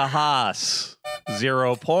on to Haas.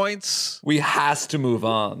 0 points. We has to move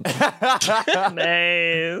on.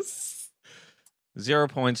 Nice. 0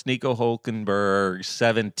 points. Nico Hulkenberg,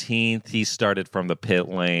 17th. He started from the pit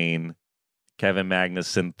lane. Kevin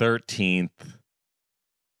Magnussen, 13th.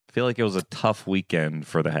 I feel like it was a tough weekend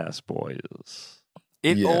for the Haas boys.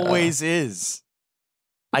 It always is.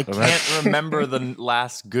 I can't remember the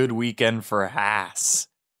last good weekend for Haas.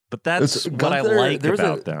 But that's what I like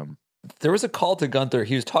about them. There was a call to Gunther.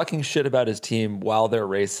 He was talking shit about his team while they're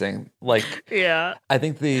racing. Like, Yeah. I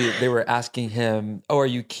think they were asking him, "Oh, are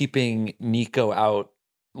you keeping Nico out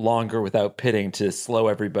longer without pitting to slow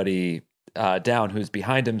everybody down who's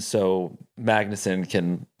behind him so Magnussen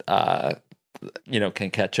can can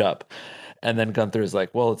catch up?" And then Gunther is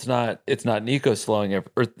like, "Well, it's not Nico slowing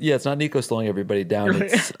it's not Nico slowing everybody down.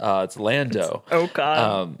 It's Lando, It's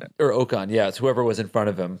Ocon. or Ocon. Yeah, it's whoever was in front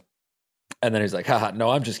of him." And then he's like, haha, no,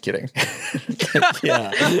 I'm just kidding.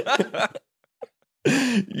 Yeah.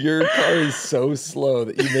 Your car is so slow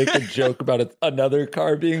that you make a joke about another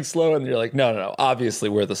car being slow. And you're like, no. Obviously,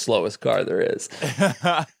 we're the slowest car there is.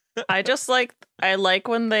 I like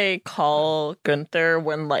when they call Gunther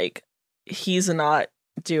when like he's not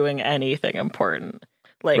doing anything important.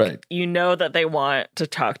 Like, Right. you know that they want to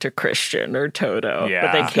talk to Christian or Toto, Yeah.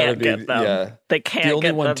 but they It's can't gotta be- get them. yeah. They can't The only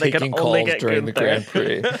get one them. They can taking only calls get during the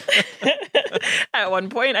Gunther. Grand Prix. At one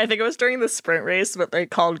point, I think it was during the sprint race, but they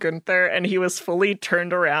called Gunther and he was fully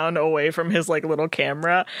turned around away from his like little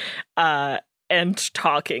camera and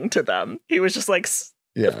talking to them. He was just like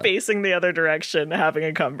facing the other direction, having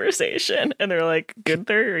a conversation. And they're like,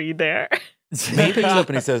 Gunther, are you there? He picks up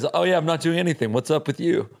and he says, "Oh yeah, I'm not doing anything. What's up with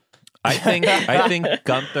you?" I think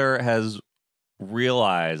Gunther has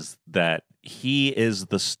realized that he is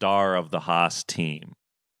the star of the Haas team.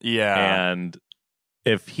 Yeah. And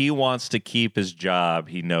if he wants to keep his job,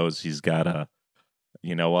 he knows he's got to,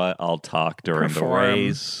 you know what? I'll talk during Perform. the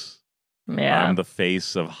race. Yeah. I'm the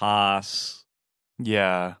face of Haas.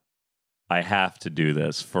 Yeah. I have to do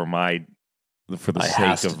this for the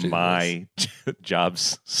sake of my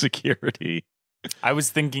job's security. I was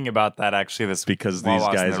thinking about that actually this week Because while these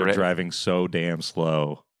I was in guys the are driving so damn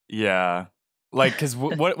slow. Yeah. Like, because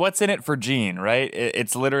what's in it for Gene, right?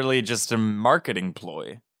 It's literally just a marketing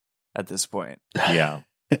ploy at this point. Yeah.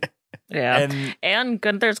 Yeah. And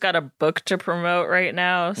Gunther's got a book to promote right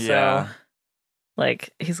now. So, Yeah. like,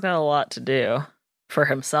 he's got a lot to do for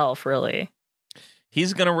himself, really.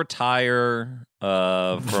 He's gonna retire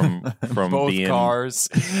from both being cars,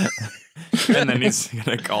 and then he's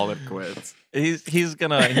gonna call it quits. He's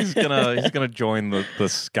gonna join the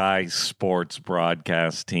Sky Sports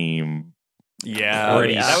broadcast team. Yeah,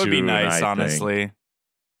 Pretty that would be soon, I nice. think. Honestly,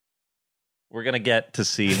 We're gonna get to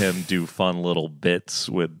see him do fun little bits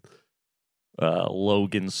with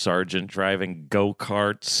Logan Sargent driving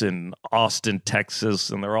go-karts in Austin, Texas,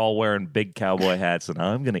 and they're all wearing big cowboy hats, and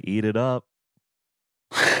I'm gonna eat it up.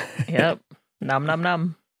 Yep. Nom nom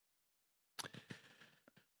nom.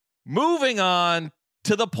 Moving on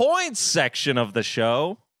to the points section of the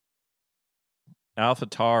show.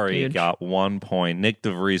 AlphaTauri Huge. got 1 point. Nick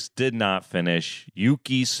DeVries did not finish.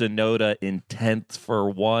 Yuki Tsunoda in 10th for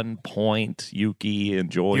 1 point. Yuki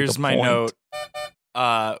enjoyed Here's the my point.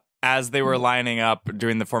 note. As they were lining up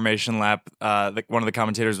doing the formation lap, one of the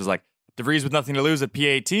commentators was like, DeVries with nothing to lose at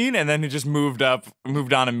P18, and then he just moved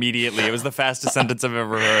on immediately. It was the fastest sentence I've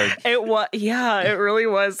ever heard. It was, yeah, it really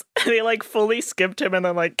was. They like fully skipped him and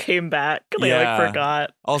then like came back. They Yeah. like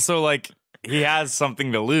forgot. Also, like, he has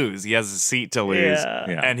something to lose. He has a seat to lose. Yeah.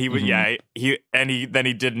 Yeah. And he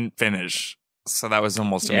didn't finish. So that was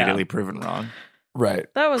almost Yeah. immediately proven wrong. Right.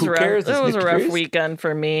 That was Who rough. cares? That It's was Nick a rough DeVries. weekend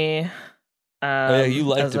for me. Oh, yeah, you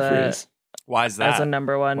like as DeVries. Why is that? as a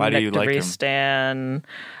number one Why do Nick you like DeVries him? stan.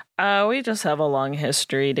 We just have a long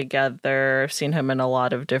history together. I've seen him in a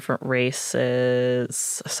lot of different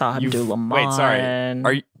races. Saw him do Le Mans. Wait,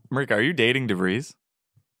 sorry. Marika, are you dating DeVries?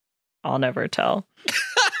 I'll never tell.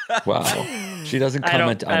 Wow. She doesn't I don't-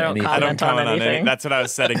 comment I on don't anything. I don't Comment on comment on anything. it. That's what I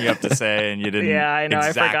was setting you up to say, and you didn't. Yeah, I know. I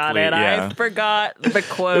forgot exactly- it. yeah. I forgot the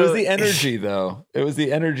quote. It was the energy, though. It was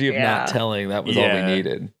the energy of Yeah. not telling. That was all Yeah. we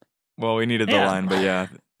needed. Well, we needed the Yeah. line, but yeah.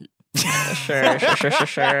 Sure. And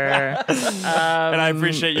I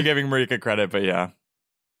appreciate you giving Marika credit, but yeah.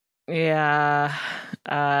 Yeah.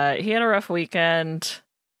 He had a rough weekend.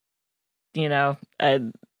 You know, it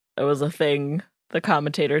was a thing the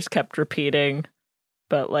commentators kept repeating,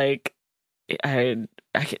 but like,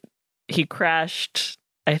 he crashed,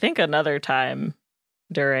 I think, another time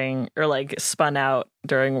during, or like spun out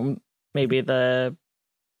during maybe the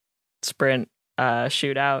sprint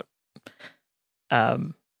shootout.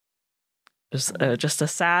 Just a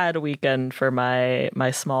sad weekend for my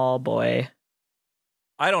small boy.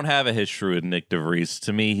 I don't have a history with Nick DeVries.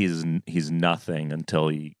 To me, he's nothing until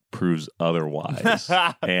he proves otherwise.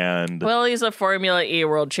 And Well, he's a Formula E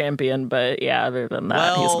world champion, but yeah, other than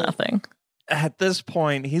that, Well- he's nothing. at this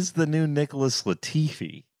point, he's the new Nicholas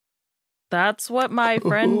Latifi. That's what my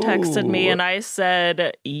friend texted me, Ooh. and I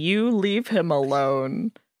said, "You leave him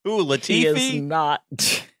alone. Ooh, He is Latifi? not.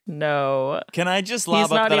 No, Can I just He's lob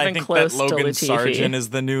up not that I even think close that to Logan Latifi. Sargent is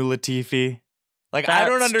the new Latifi? Like, I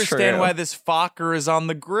don't That's understand true. why this Fokker is on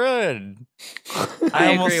the grid. I I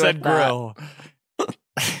almost agree said with that.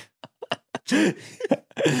 grill.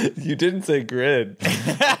 You didn't say grid.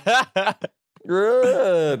 The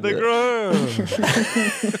Grid. grill.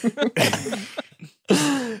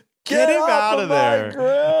 Get him off out of there.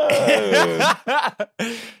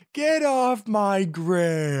 Grid. Get off my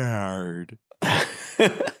grid.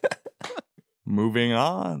 Moving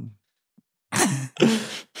on.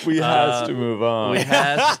 We has to move on. We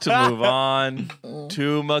has to move on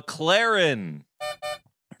to McLaren.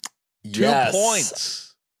 2 Yes.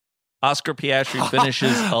 points. Oscar Piastri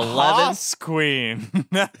finishes 11th. Haas Queen.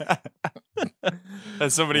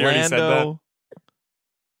 Has somebody already said that? Lando,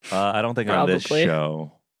 I don't think on this Probably.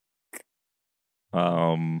 show.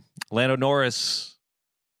 Lando Norris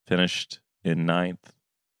finished in 9th.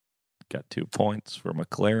 Got 2 points for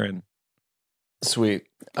McLaren. Sweet.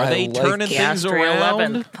 Are they turning things Piastri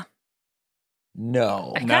around? 11th.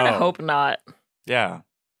 No. I kind of No. hope not. Yeah.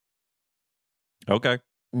 Okay.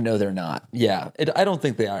 No, they're not. Yeah. I don't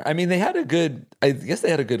think they are. I mean, they had a good, I guess they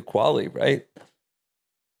had a good quali, right?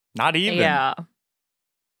 Not even. Yeah,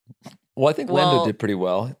 Well, I think Well- Lando did pretty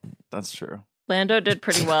well. That's true. Lando did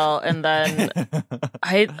pretty well, and then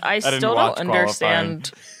I didn't still watch don't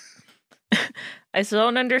understand. I still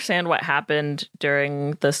don't understand what happened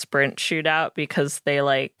during the sprint shootout, because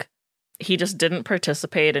he just didn't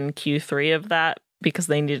participate in Q3 of that because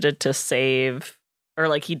they needed to save, or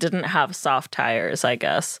like he didn't have soft tires, I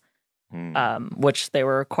guess, which they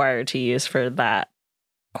were required to use for that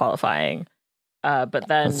qualifying. But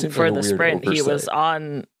then That seems for like a the weird sprint,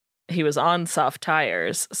 oversight. he was on soft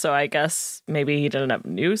tires, so I guess maybe he didn't have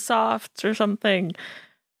new softs or something.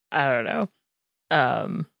 I don't know.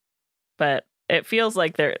 But it feels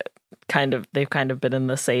like they've kind of been in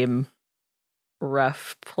the same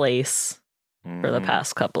rough place for the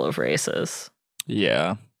past couple of races.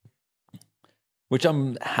 Yeah. Which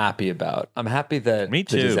I'm happy about. I'm happy that Me the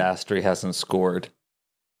too. Disastry hasn't scored.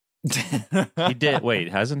 He did.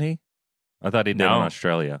 Wait, hasn't he? I thought he did No. in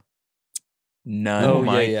Australia. None. Oh, Who am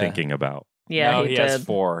I yeah. thinking about? Yeah, no, he he did. has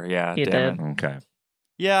 4. Yeah, He damn did. it. Okay.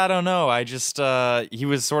 Yeah, I don't know. I just he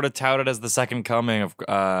was sort of touted as the second coming of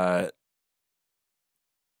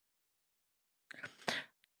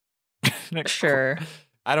Sure.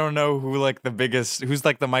 I don't know who's like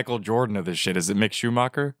the Michael Jordan of this shit. Is it Mick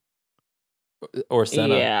Schumacher? Or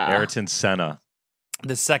Senna. Yeah. Ayrton Senna.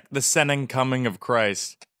 The second coming of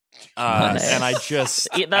Christ. And I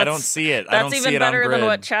don't see it. I don't That's see even it better on than grid.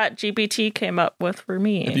 what Chat GPT came up with for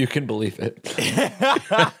me. If you can believe it.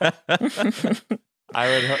 I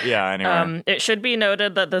would. Anyway, It should be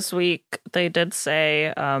noted that this week they did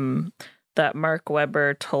say that Mark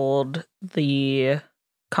Webber told the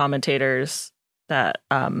commentators that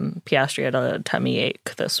Piastri had a tummy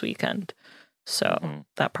ache this weekend. So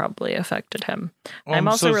that probably affected him. I'm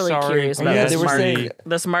also so really sorry, curious about Piastri.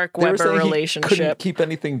 this Mark They were Webber saying he couldn't relationship. keep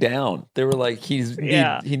anything down. They were like, he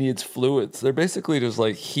needs fluids. They're basically just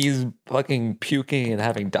like, he's fucking puking and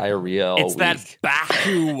having diarrhea all it's that week.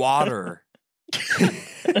 Baku water.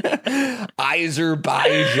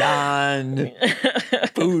 Azerbaijan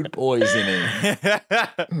food poisoning.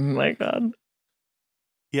 Oh my God.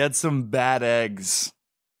 He had some bad eggs.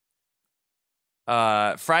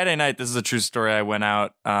 Friday night, this is a true story. I went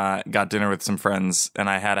out, got dinner with some friends, and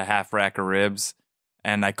I had a half rack of ribs,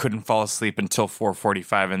 and I couldn't fall asleep until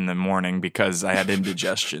 4:45 in the morning because I had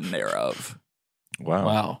indigestion thereof.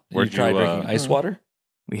 Wow. Where'd you try you, drinking ice water?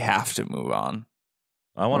 We have to move on.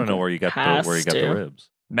 I want to know where you got Has the to. ribs.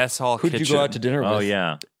 Mess hall Who'd kitchen. you go out to dinner with? Oh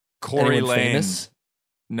yeah. Corey Anyone Lane. famous?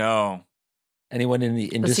 No. Anyone in the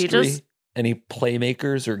Was he industry? just- Any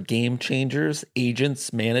playmakers or game changers,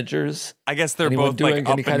 agents, managers? I guess they're Anyone both doing like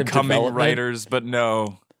any up kind and of coming development? writers, but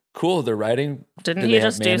no. Cool, they're writing. Didn't Do he they have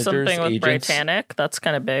just do managers, something with agents? Britannic? That's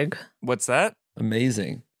kind of big. What's that?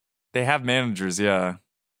 Amazing. They have managers, yeah.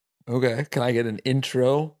 Okay, can I get an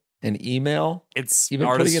intro, an email? It's Even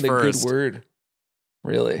artists putting in first. a good word.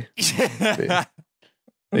 Really?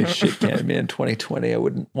 They shit canned me in 2020. I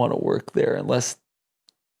wouldn't want to work there unless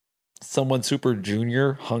someone super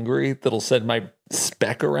junior, hungry, that'll send my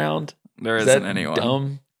spec around. There Is isn't that anyone.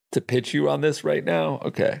 dumb to pitch you on this right now?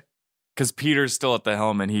 Okay. Because Peter's still at the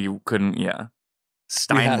helm and he couldn't, yeah. to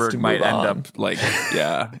Steinberg move might end on. up like,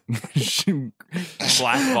 yeah, I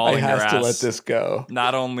blackballing your have ass. to let this go.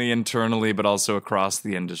 Not only internally, but also across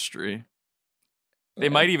the industry. They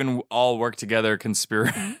might even all work together,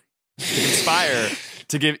 conspire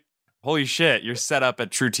to give. Holy shit, you're set up at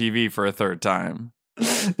True TV for a third time.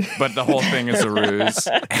 But the whole thing is a ruse.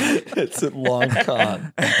 It's a long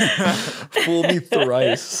con. Fool me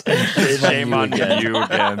thrice. And Shame on again. you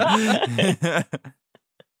again.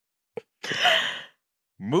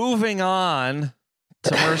 Moving on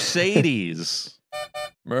to Mercedes.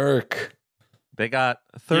 Merc. They got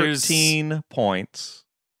 13 points.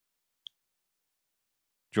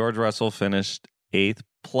 George Russell finished 8th.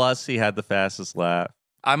 Plus, he had the fastest lap.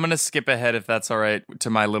 I'm gonna skip ahead if that's all right to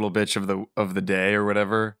my little bitch of the day or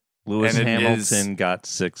whatever. Lewis And it Hamilton got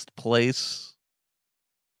 6th place.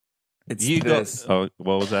 It's You this. go. Oh,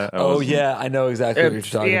 what was that? Oh, yeah. I know exactly what you're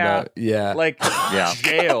It's- talking yeah. about. Yeah. Like Yeah.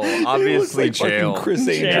 jail, It obviously looks like jail. fucking Chris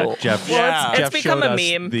Angel. Jeff, Well, it's Jeff become showed a us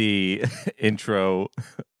meme. the intro,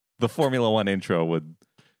 the Formula One intro with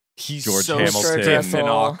He's George so Hamilton stiff and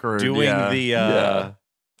awkward. doing yeah.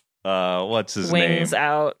 the what's his Wings name?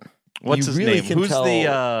 out. What's You his really name? can Who's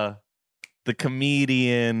tell- the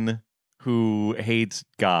comedian who hates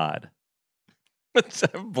God?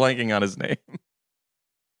 I'm blanking on his name.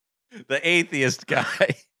 The atheist guy.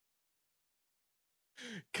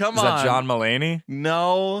 Come Is on. that John Mulaney?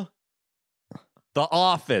 No. The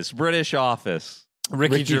Office, British Office.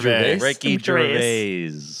 Ricky Gervais. Ricky Gervais.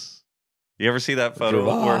 Gervais. You ever see that photo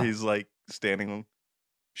Gervais. where he's like standing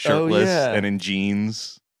shirtless yeah. and in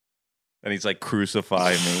jeans? And he's like,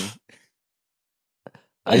 crucify me.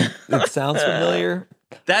 It sounds familiar.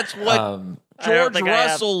 That's what I don't George think I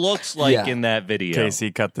have. Russell looks like Yeah. in that video.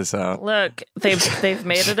 Casey, cut this out. Look, they've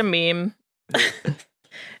made it a meme.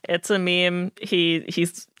 It's a meme.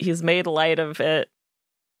 He's made light of it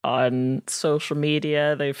on social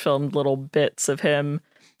media. They filmed little bits of him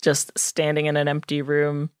just standing in an empty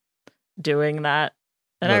room doing that.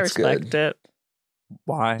 And That's I respect good. it.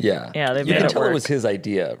 Why? Yeah. Yeah, they You made can it tell work. it was his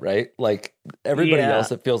idea, right? Like everybody Yeah. else,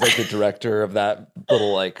 it feels like the director of that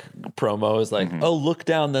little like promo is like, oh, look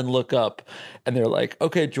down, then look up. And they're like,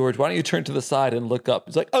 okay, George, why don't you turn to the side and look up?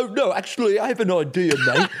 It's like, oh no, actually, I have an idea,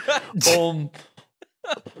 mate.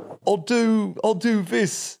 I'll do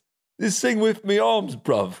this thing with me arms,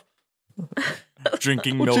 bruv.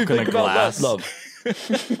 Drinking What do you milk in a think about glass. that, love?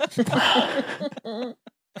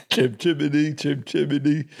 Chim chimney, chim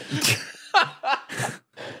chimney.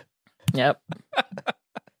 Yep.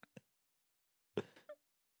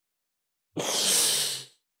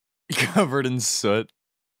 Covered in soot.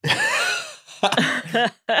 Chim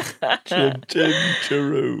chim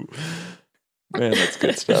chiroo. Man, that's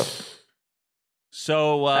good stuff.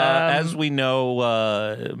 So, as we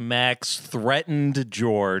know, Max threatened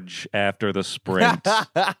George after the sprint,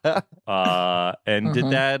 and did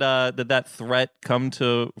that threat come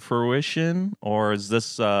to fruition, or is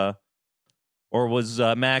this, or was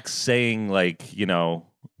Max saying, like, you know,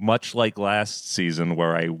 much like last season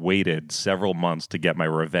where I waited several months to get my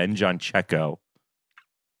revenge on Checo?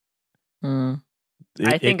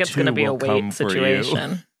 I think it's going to be a wait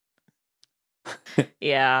situation.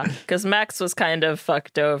 Yeah, because Max was kind of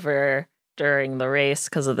fucked over during the race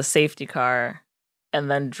because of the safety car.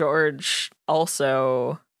 And then George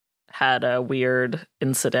also had a weird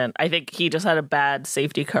incident. I think he just had a bad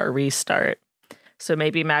safety car restart. So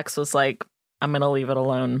maybe Max was like, I'm going to leave it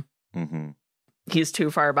alone. Mm-hmm. He's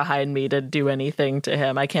too far behind me to do anything to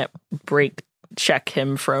him. I can't check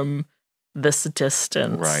him from this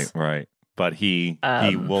distance. Right. But he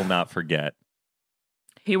will not forget.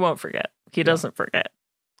 He won't forget. He doesn't forget.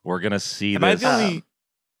 We're going to see this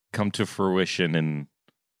come to fruition in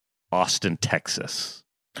Austin, Texas.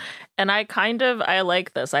 And I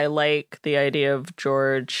like this. I like the idea of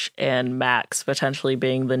George and Max potentially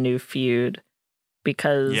being the new feud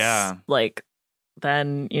because, like,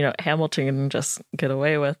 then, you know, Hamilton can just get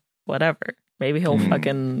away with whatever. Maybe he'll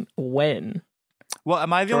fucking win. Well,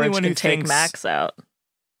 am I the George only one who can take thinks Max out?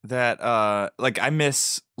 That, like, I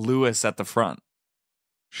miss Lewis at the front?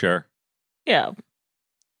 Sure. Yeah.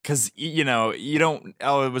 Because, you know,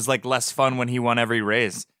 it was, like, less fun when he won every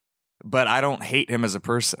race. But I don't hate him as a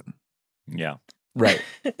person. Yeah. Right.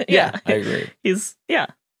 Yeah. I agree.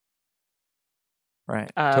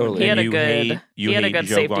 Right. Totally. He had And a good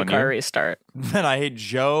Joe safety Bonnier? car restart. Then I hate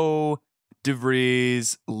Joe,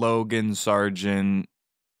 DeVries, Logan, Sargent,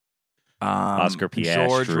 Oscar Piastri.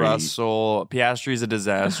 George Russell. Piastri's a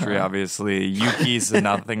disaster, obviously. Yuki's a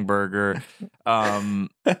nothing burger. I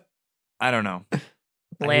don't know.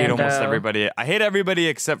 I hate almost everybody. I hate everybody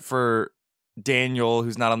except for Daniel,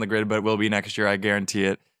 who's not on the grid, but will be next year. I guarantee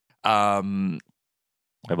it. I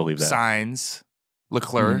believe that. Sainz,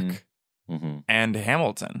 Leclerc, Mm-hmm. and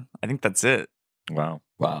Hamilton. I think that's it. Wow.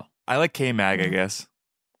 I like K-Mag, I guess.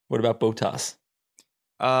 What about Bottas?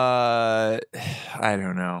 I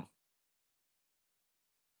don't know.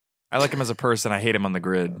 I like him as a person. I hate him on the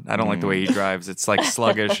grid. I don't like the way he drives. It's like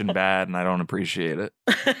sluggish and bad, and I don't appreciate it.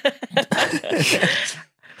 I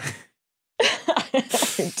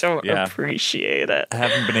don't appreciate it. I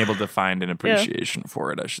haven't been able to find an appreciation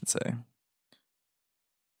for it, I should say.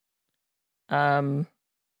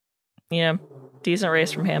 Yeah, decent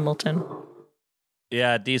race from Hamilton.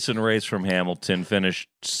 Yeah, decent race from Hamilton. Finished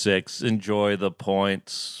 6th. Enjoy the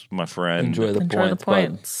points, my friend. Enjoy the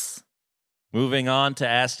points. Moving on to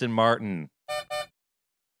Aston Martin.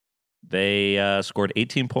 They scored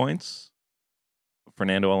 18 points.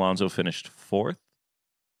 Fernando Alonso finished 4th.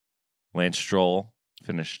 Lance Stroll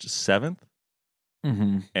finished 7th.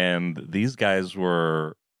 Mm-hmm. And these guys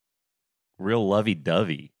were real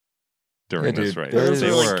lovey-dovey during this race. There's a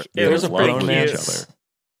bromance.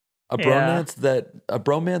 A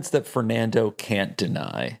bromance that Fernando can't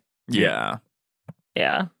deny. Yeah.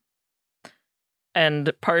 Yeah.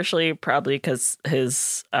 And partially probably because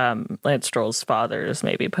his Lance Stroll's father is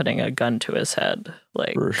maybe putting a gun to his head.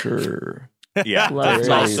 Like, for sure. Yeah. Love That's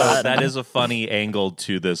my also, son. that is a funny angle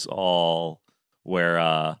to this all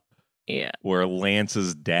where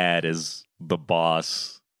Lance's dad is the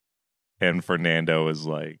boss and Fernando is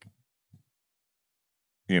like,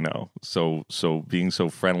 you know, so being so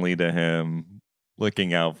friendly to him,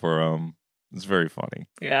 looking out for him. It's very funny.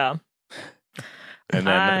 Yeah. And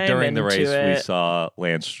then during the race, into we it. saw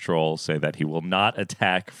Lance Stroll say that he will not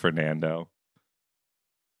attack Fernando.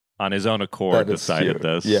 On his own accord, That is decided cute.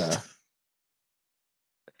 this. Yeah.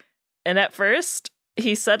 And at first,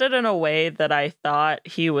 he said it in a way that I thought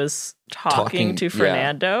he was talking to yeah.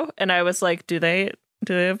 Fernando. And I was like, do they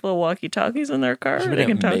have little walkie-talkies in their car? It's They been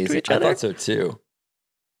can talk to amazing. each I other? thought so too.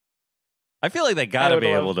 I feel like they I gotta would be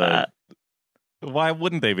love able to. that. Why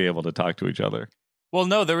wouldn't they be able to talk to each other? Well,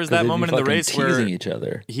 no, there was 'Cause that they'd be moment in the fucking race where teasing each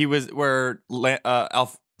other. he was Fernando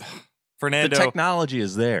The technology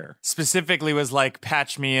is there. specifically was like,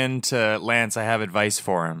 patch me into Lance. I have advice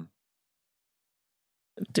for him.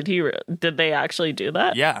 Did they actually do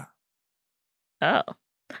that? Yeah. Oh.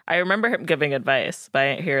 I remember him giving advice, but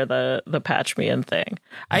I didn't hear the patch me in thing.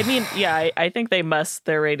 I mean, yeah, I think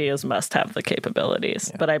their radios must have the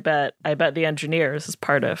capabilities, Yeah. but I bet the engineers, as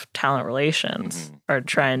part of talent relations, are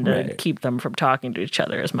trying to Right. keep them from talking to each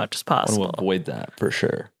other as much as I want possible. to avoid that for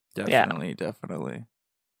sure. Definitely.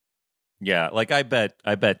 Yeah, like I bet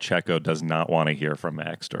Checo does not want to hear from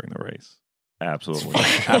Max during the race. Absolutely.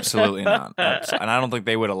 Absolutely not. And I don't think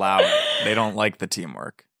they would allow it. They don't like the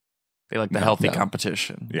teamwork. They like the healthy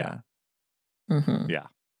competition. Yeah. Mm-hmm. Yeah.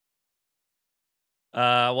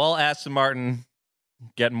 Well, Aston Martin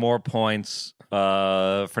getting more points.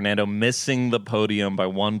 Fernando missing the podium by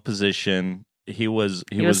one position. He was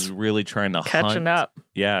really trying to catching hunt. up.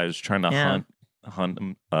 Yeah, he was trying to hunt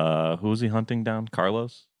him. Who was he hunting down?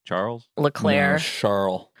 Charles? Leclerc. No,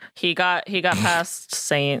 Charles. He got past he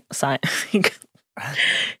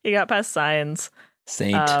got past Sainz.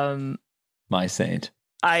 Saint. My saint.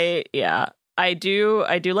 I do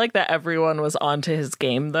like that everyone was onto his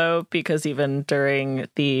game though, because even during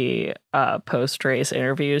the post race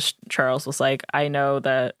interviews, Charles was like, I know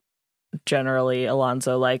that generally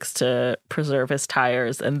Alonso likes to preserve his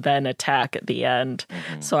tires and then attack at the end.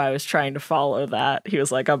 Mm-hmm. So I was trying to follow that. He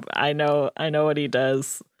was like, I know what he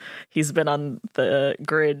does. He's been on the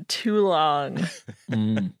grid too long.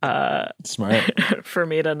 Smart. For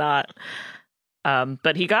me to not.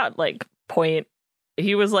 But he got like point.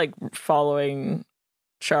 He was like following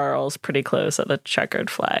Charles pretty close at the checkered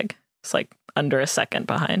flag. It's like under a second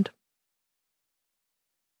behind.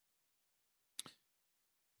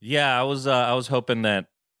 Yeah, I was hoping that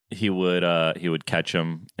he would catch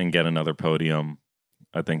him and get another podium.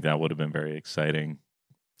 I think that would have been very exciting.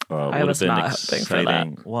 I was not hoping for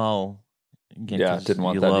that. Well, Yeah, didn't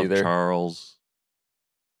want you that love either. Charles.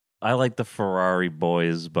 I like the Ferrari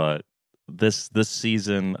boys, but this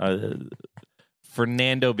season,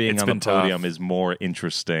 Fernando being It's on the been tough. podium is more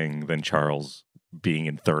interesting than Charles being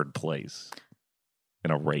in third place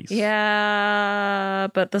in a race. Yeah,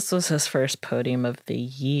 but this was his first podium of the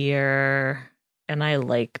year, and I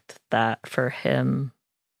liked that for him.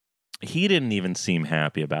 He didn't even seem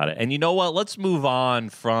happy about it. And you know what? Let's move on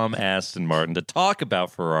from Aston Martin to talk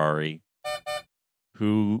about Ferrari,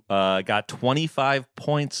 who got 25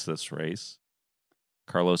 points this race.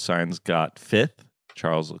 Carlos Sainz got 5th.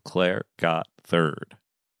 Charles Leclerc got 3rd.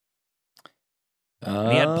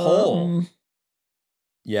 And he had pole.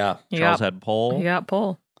 Yeah. Charles had pole. He got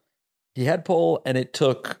pole. He had pole, and it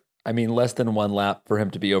took, less than one lap for him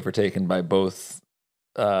to be overtaken by both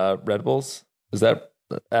Red Bulls. Is that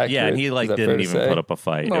accurate? Yeah, and he Is that fair didn't to even say? put up a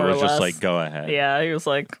fight. More it was or just less. like, go ahead. Yeah, he was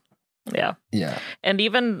like, yeah. Yeah. And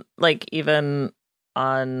even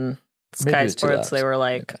on Sky Maybe it was 2 Sports, laps. they were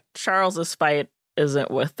like, Okay. Charles's fight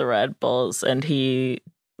isn't with the Red Bulls, and they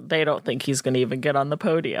don't think he's going to even get on the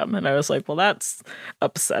podium. And I was like, well, that's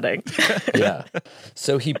upsetting. Yeah.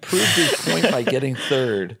 So he proved his point by getting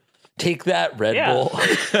 3rd. Take that, Red Yeah. Bull.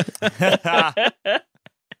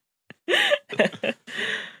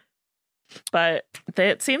 But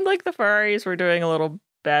it seemed like the Ferraris were doing a little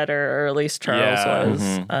better, or at least Charles Yeah. was.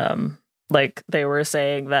 Mhm. Like they were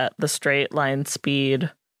saying that the straight line speed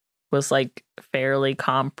was like fairly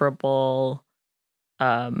comparable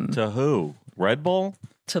To who? Red Bull?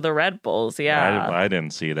 to the Red Bulls. Yeah. I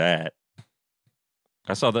didn't see that.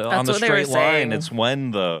 I saw that on That's the what they were straight line. saying. It's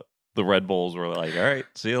when the Red Bulls were like, all right,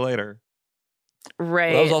 see you later.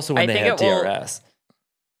 Right. That was also when I they think had it will- DRS.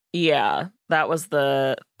 Yeah, that was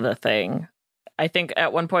the thing. I think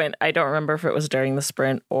at one point, I don't remember if it was during the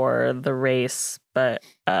sprint or the race, but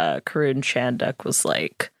Karun Chanduk was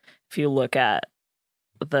like, if you look at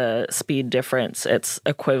the speed difference, it's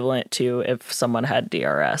equivalent to if someone had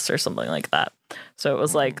DRS or something like that. So it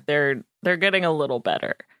was like they're getting a little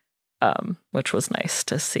better, which was nice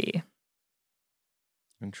to see.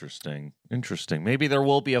 Interesting. Maybe there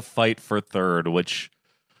will be a fight for 3rd, which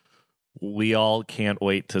we all can't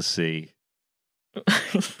wait to see.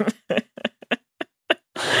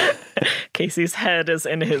 Casey's head is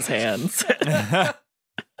in his hands.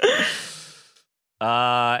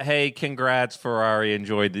 Hey, congrats, Ferrari.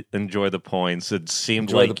 Enjoy the points. It seemed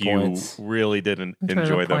Enjoy like the you points. really didn't Enjoy the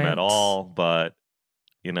enjoy them at points. all, but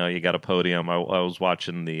you got a podium. I was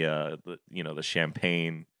watching the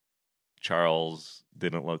champagne. Charles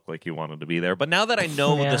didn't look like he wanted to be there, but now that I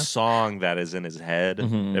know Yeah. the song that is in his head,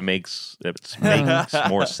 Mhm. it makes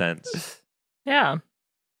more sense. Yeah.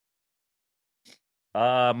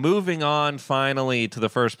 Moving on finally to the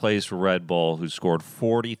first place Red Bull, who scored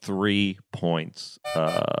 43 points.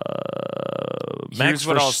 Max Here's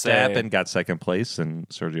what I'll say. Verstappen got 2nd place, and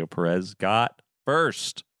Sergio Perez got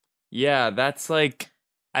 1st. Yeah, that's like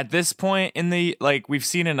at this point in the we've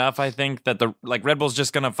seen enough. I think that the Red Bull's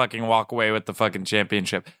just gonna fucking walk away with the fucking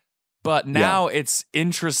championship. But now it's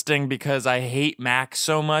interesting because I hate Max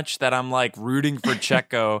so much that I'm like rooting for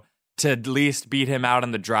Checo to at least beat him out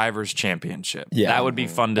in the drivers' championship. Yeah. That would be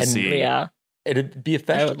fun to And- see. Yeah. It'd be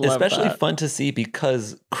I would love especially that. fun to see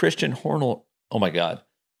because Christian Horner, oh my God.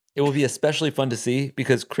 It will be especially fun to see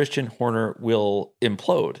because Christian Horner will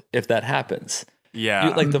implode if that happens. Yeah.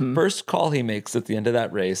 The Mhm. first call he makes at the end of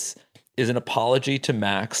that race is an apology to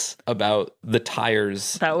Max about the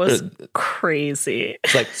tires. That was crazy.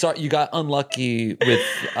 It's like, sorry, you got unlucky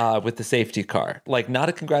with the safety car. Like, not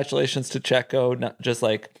a congratulations to Checo, not just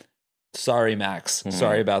like, sorry, Max,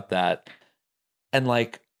 sorry about that. And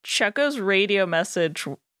like, Checo's radio message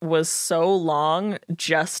was so long,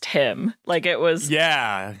 just him. Like it was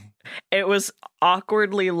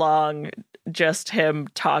awkwardly long, just him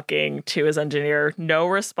talking to his engineer, no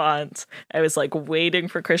response. I was like waiting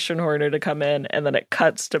for Christian Horner to come in, and then it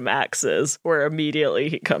cuts to Max's, where immediately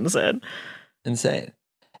he comes in. Insane.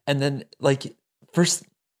 And then like first,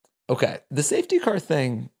 okay, the safety car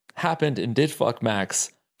thing happened and did fuck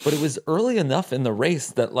Max, but it was early enough in the race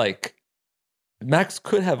that like Max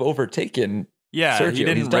could have overtaken Sergio. He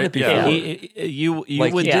didn't. He's done it before. Yeah. You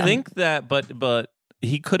like, would think that, but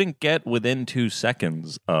he couldn't get within 2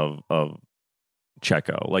 seconds of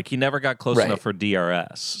Checo. Like he never got close enough for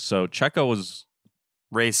DRS. So Checo was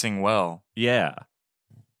racing well. Yeah.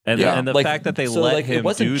 And the like, fact that they so let like, him it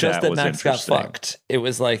wasn't do just that was Max got interesting. fucked. It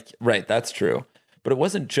was like, right, that's true. But it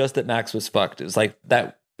wasn't just that Max was fucked. It was like,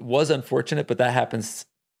 that was unfortunate, but that happens,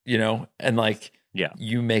 and like,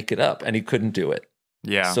 you make it up, and he couldn't do it.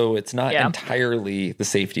 Yeah. So it's not entirely the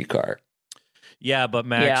safety car. Yeah, but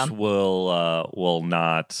Max will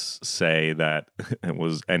not say that it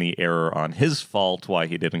was any error on his fault why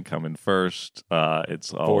he didn't come in first.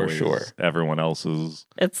 It's always everyone else's.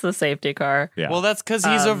 It's the safety car. Yeah. Well, that's because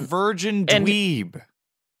he's a virgin dweeb.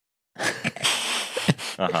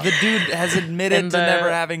 The dude has admitted to never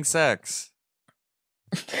having sex.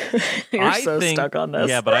 You're stuck on this.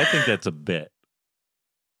 Yeah, but I think that's a bit.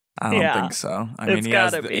 I don't think so. I mean, he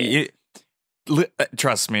has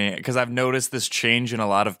trust me, because I've noticed this change in a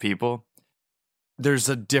lot of people. There's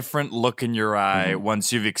a different look in your eye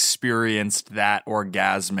once you've experienced that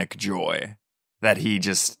orgasmic joy that he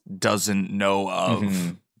just doesn't know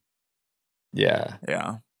of. Yeah.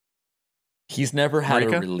 Yeah. He's never had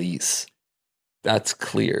a release. That's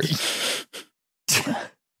clear.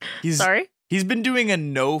 Sorry? He's been doing a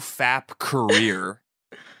no-fap career.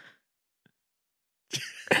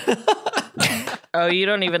 Oh, you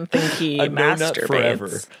don't even think he masturbates?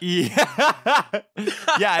 Forever.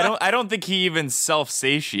 Yeah, I don't think he even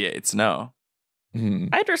self-satiates, no.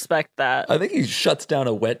 I'd respect that. I think he shuts down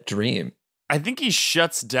a wet dream. I think he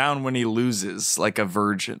shuts down when he loses, like a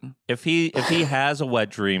virgin. If he has a wet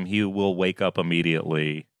dream, he will wake up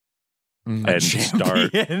immediately and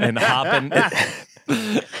start and hop in.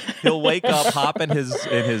 He'll wake up, hop in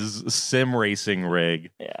his sim racing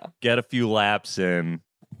rig, get a few laps in.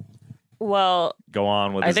 Well, go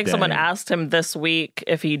on with. I think someone asked him this week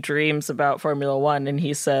if he dreams about Formula One, and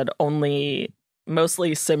he said mostly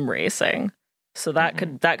sim racing. So that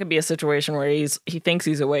could be a situation where he thinks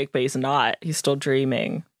he's awake, but he's not. He's still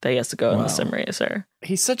dreaming that he has to go in the sim racer.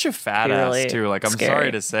 He's such a fat ass too. Like, I'm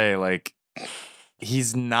sorry to say, like,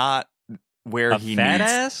 he's not where he fat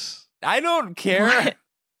needs. Ass? I don't care. What?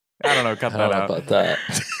 I don't know. Cut that out. About that.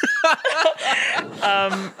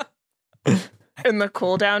 In the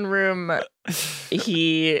cool down room,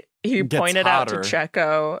 he pointed out to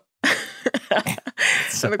Checo.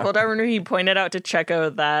 In the cool down room, he pointed out to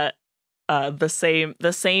Checo that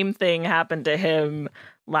the same thing happened to him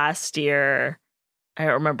last year. I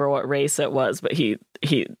don't remember what race it was, but he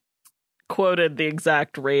quoted the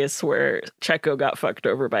exact race where Checo got fucked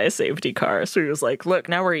over by a safety car. So he was like, "Look,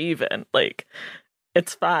 now we're even. Like,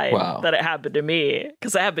 it's fine that it happened to me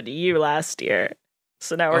because it happened to you last year.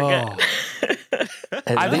 So now we're good."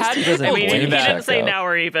 At least he doesn't he didn't say now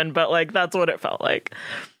we're even, but like that's what it felt like.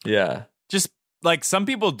 Yeah. Just like some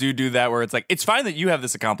people do that where it's like, it's fine that you have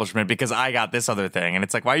this accomplishment because I got this other thing. And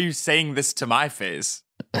it's like, why are you saying this to my face?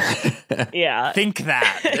 Yeah. Think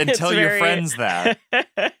that and tell your friends that.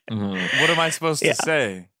 What am I supposed to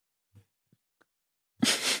say?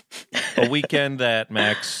 A weekend that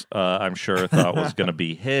Max, I'm sure, thought was going to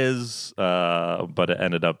be his, but it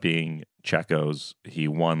ended up being Checo's. He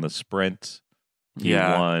won the sprint. He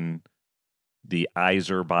won the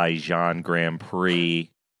Azerbaijan Grand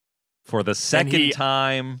Prix for the second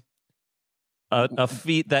time, a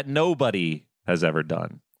feat that nobody has ever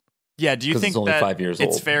done. Yeah, do you think that 5 years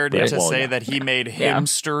it's old, fair to say that he made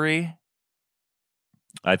himstory?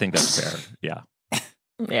 I think that's fair, yeah.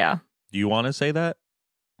 Yeah. Do you want to say that?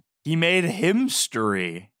 He made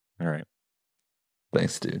himstory. All right.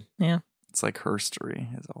 Thanks, dude. Yeah. It's like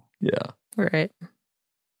herstory is all. Yeah. Right.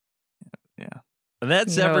 Yeah. And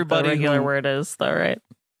that's you know everybody. What the regular word is, though, right?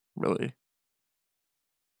 Really?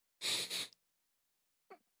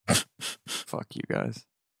 Fuck you guys.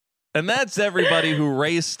 And that's everybody who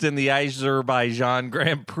raced in the Azerbaijan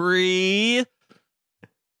Grand Prix.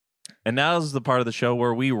 And now's the part of the show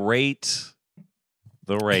where we rate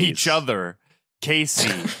the race. Each other. Casey,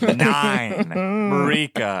 9.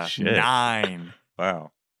 Marika, Shit. 9.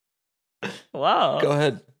 Wow. Wow. Go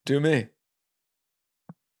ahead, do me.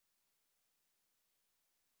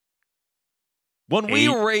 When we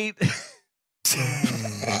 8. rate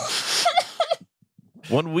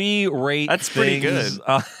when we rate That's pretty things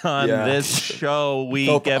good. on Yeah. this show, we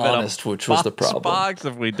Felt give honest, it a which was the problem. box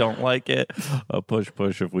if we don't like it, a push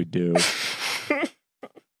if we do.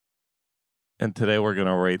 And today we're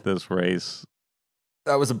gonna rate this race.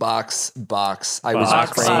 That was a box. I Box. was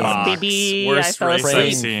praying, Box, baby. Worst I fell race I've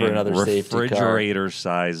praying seen. for another safety car.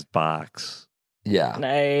 Refrigerator-sized box. Yeah.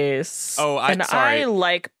 Nice. Oh, and sorry. I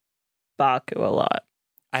like Baku a lot.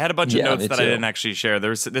 I had a bunch of Yeah, notes me that I too. didn't actually share.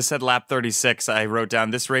 This said lap 36. I wrote down,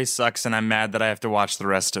 this race sucks and I'm mad that I have to watch the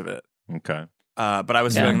rest of it. Okay. But I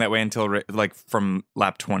was Yeah. feeling that way until like from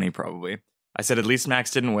lap 20 probably. I said at least Max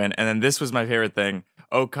didn't win. And then this was my favorite thing.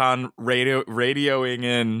 Ocon radioing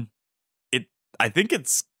in, I think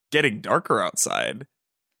it's getting darker outside.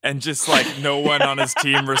 And just like no one on his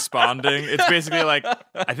team responding. It's basically like,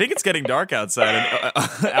 I think it's getting dark outside.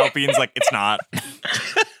 And Alpine's like, it's not.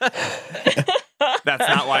 That's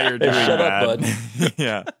not why you're doing Shut that. up, bud.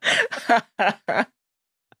 Yeah.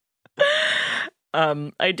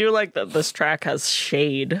 I do like that this track has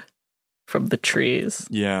shade from the trees.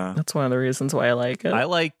 Yeah. That's one of the reasons why I like it. I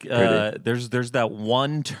like Pretty. there's that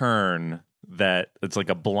one turn that it's like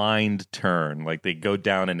a blind turn. Like they go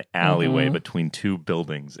down an alleyway Mhm. between two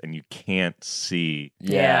buildings and you can't see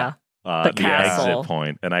yeah. the castle. exit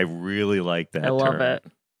point. And I really like that I love turn. it.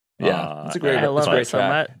 Yeah. It's a great, I love it's a great it so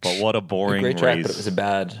track. much. But what a boring Great track, race. but it was a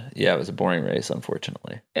bad. Yeah, it was a boring race,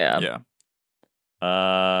 unfortunately. Yeah. Yeah.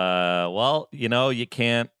 Well, you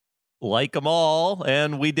can't like them all,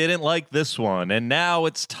 and we didn't like this one. And now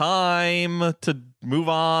it's time to move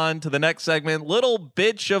on to the next segment, Little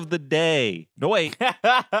Bitch of the Day. No, wait.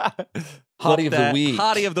 Hottie of the week.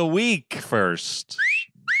 Hottie of the week first.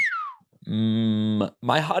 My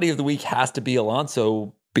hottie of the week has to be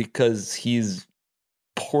Alonso because he's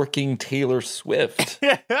porking Taylor Swift,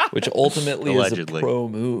 which ultimately is a Allegedly. pro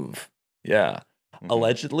move. Yeah. Mhm.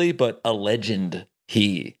 Allegedly, but a legend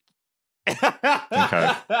he.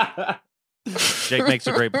 Okay. Jake makes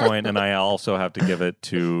a great point, and I also have to give it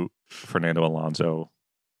to Fernando Alonso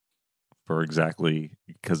for exactly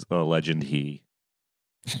because a legend he.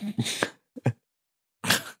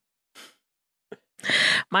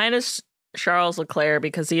 Mine is Charles Leclerc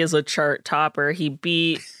because he is a chart topper. He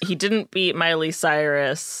didn't beat Miley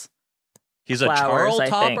Cyrus. He's a Flowers, Charles I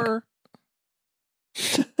think. topper.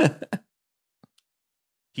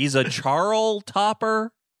 He's a Charles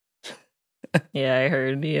topper. Yeah, I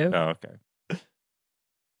heard you. Oh, okay.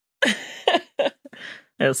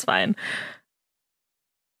 It was fine.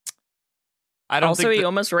 I don't Also, think he that-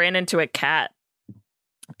 almost ran into a cat.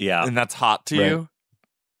 Yeah. and that's hot to Right. you?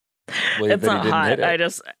 Well, It's but he not didn't hot. hit it. I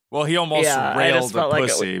just Well, he almost Yeah, I railed just the felt like it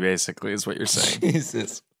pussy, basically, is what you're saying.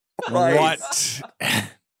 Jesus Christ.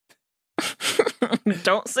 What?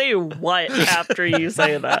 don't say what after you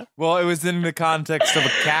say that. Well, it was in the context of a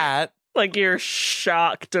cat. Like you're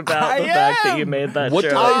shocked about I the fact that you am! made that What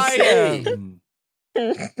did joke. I say?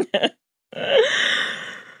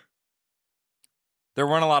 There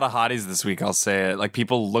weren't a lot of hotties this week, I'll say it. Like,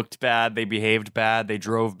 people looked bad, they behaved bad, they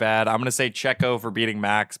drove bad. I'm going to say Checo for beating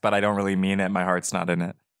Max, but I don't really mean it. My heart's not in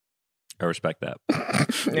it. I respect that.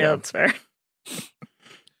 Yeah, that's fair.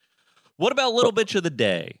 What about Little Bitch of the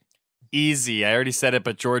Day? Easy. I already said it,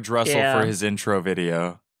 but George Russell Yeah. for his intro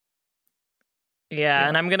video. Yeah,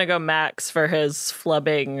 and I'm gonna go Max for his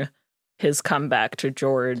flubbing his comeback to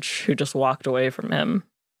George, who just walked away from him.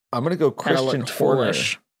 I'm going to go Kinda Christian looked Horner.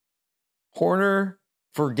 foolish. Horner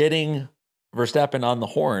for getting Verstappen on the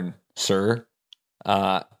horn, sir,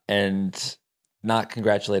 and not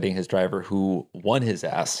congratulating his driver who won his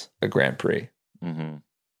ass a Grand Prix. Mm-hmm.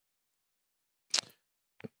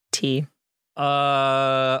 T.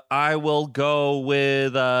 I will go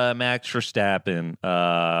with Max Verstappen.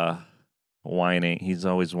 Whining. He's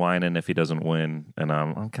always whining if he doesn't win, and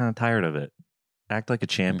I'm kind of tired of it. Act like a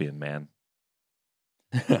champion, man.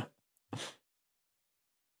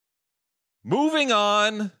 Moving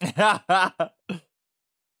on.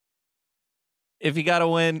 If you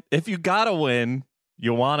gotta win,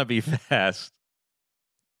 you want to be fast.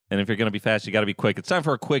 And if you're going to be fast, you got to be quick. It's time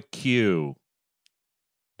for a quick cue.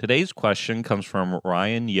 Today's question comes from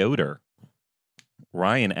Ryan Yoder.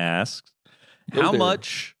 Ryan asks, How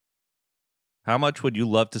much would you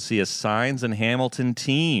love to see a Sainz and Hamilton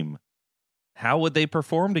team? How would they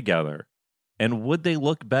perform together? And would they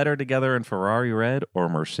look better together in Ferrari red or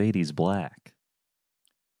Mercedes black?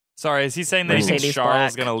 Sorry, is he saying that he thinks Mercedes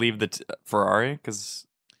Charles is Black. going to leave the Ferrari? Because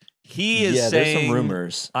He is there's saying some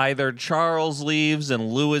rumors. either Charles leaves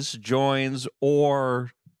and Lewis joins,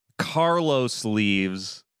 or Carlos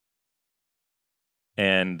leaves,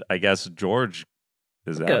 and I guess George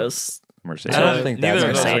is out. Goes. Mercedes. I don't think that's neither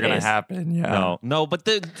of those are Mercedes. going to happen. Yeah. No, but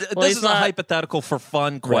this he's is a not- hypothetical for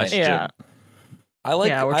fun question. Yeah. I like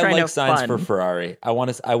Yeah, we're I trying like to Sainz fun. for Ferrari. I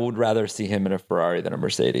would rather see him in a Ferrari than a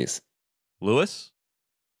Mercedes. Lewis?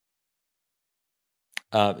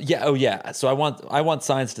 Yeah. So I want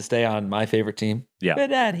Sainz to stay on my favorite team. Yeah.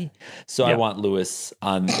 Daddy. So I Yeah. want Lewis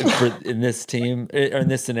on in this team or in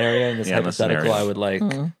this scenario, in this Yeah, in this hypothetical. scenario. I would like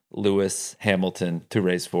Lewis Hamilton to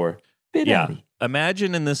race for. Yeah. Daddy.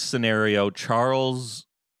 Imagine in this scenario, Charles'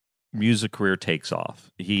 music career takes off.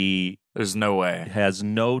 He There's no way. has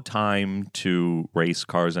no time to race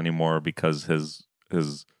cars anymore because his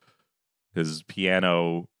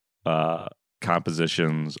piano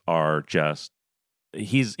compositions are just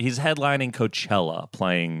he's headlining Coachella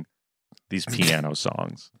playing these piano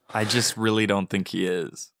songs. I just really don't think he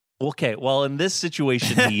is. Okay, well in this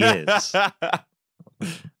situation he is.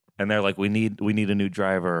 And they're like, we need a new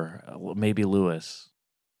driver. Maybe Lewis.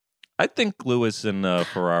 I think Lewis in a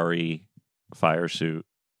Ferrari fire suit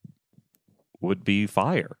would be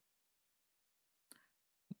fire.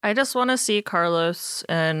 I just want to see Carlos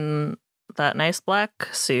in that nice black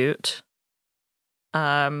suit,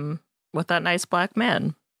 with that nice black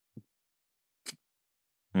man.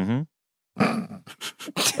 Mm-hmm.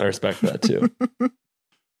 I respect that too.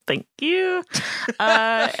 Thank you.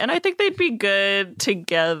 And I think they'd be good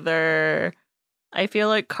together. I feel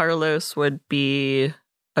like Carlos would be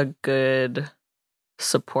a good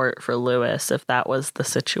support for Lewis if that was the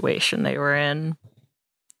situation they were in.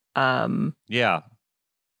 Yeah.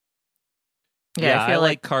 I feel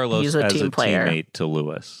like Carlos he's a as team a player. teammate to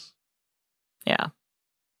Lewis. Yeah.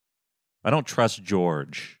 I don't trust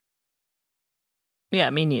George. Yeah,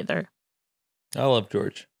 me neither. I love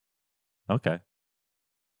George. Okay.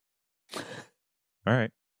 All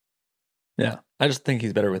right. Yeah. I just think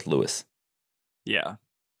he's better with Lewis. Yeah.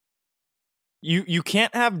 You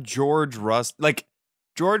can't have George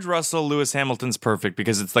Russell, Lewis Hamilton's perfect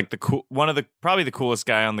because it's like probably the coolest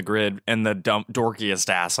guy on the grid and the dorkiest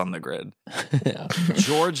ass on the grid. Yeah.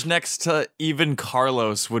 George next to even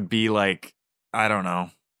Carlos would be like, I don't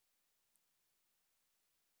know.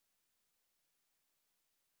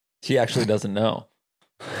 He actually doesn't know.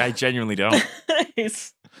 I genuinely don't.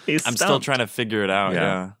 he's I'm still trying to figure it out. Yeah.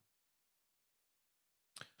 Yeah.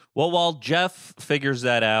 Well, while Jeff figures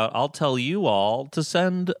that out, I'll tell you all to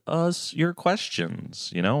send us your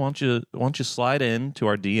questions. You know, why don't you slide in to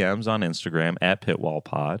our DMs on Instagram at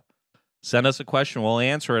PitwallPod. Send us a question. We'll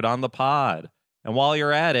answer it on the pod. And while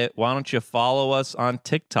you're at it, why don't you follow us on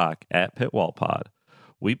TikTok at PitwallPod?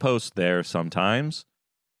 We post there sometimes.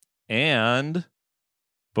 And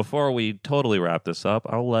before we totally wrap this up,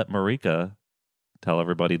 I'll let Marika tell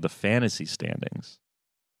everybody the fantasy standings.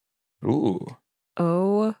 Ooh.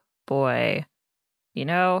 Oh boy. You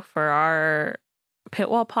know, for our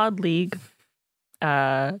Pitwall Pod League,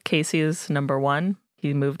 Casey is number 1.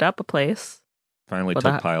 He moved up a place. Finally with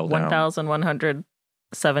took Pile down.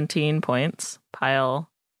 1,117 points. Pile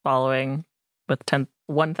following with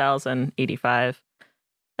 1,085.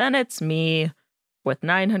 Then it's me with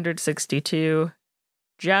 962.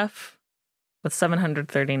 Jeff with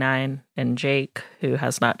 739. And Jake, who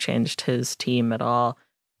has not changed his team at all,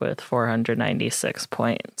 with 496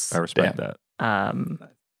 points. I respect Damn. that.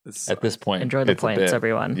 At this point, Enjoy the it's a points, bit-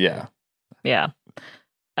 everyone. Yeah. Yeah.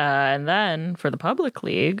 And then for the public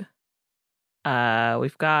league,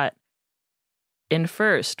 we've got in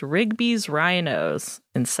first, Rigby's Rhinos.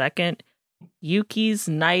 In second, Yuki's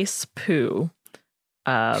Nice Poo.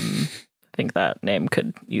 I think that name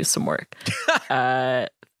could use some work.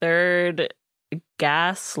 Third,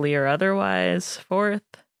 Ghastly or Otherwise. Fourth,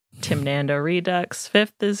 Tim Nando Redux.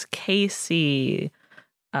 Fifth is Casey.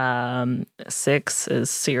 6 is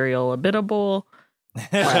Serial Abitable.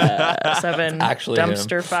 7 actually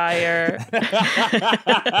Dumpster Fire.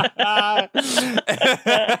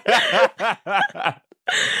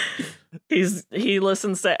 He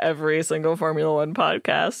listens to every single Formula One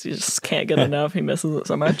podcast. He just can't get enough. He misses it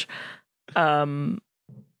so much. 8th,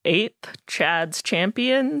 Chad's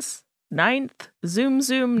Champions. 9th, Zoom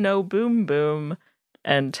Zoom No Boom Boom.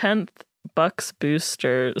 And 10th, Bucks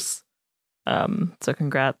Boosters. So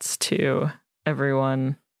congrats to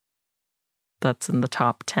everyone that's in the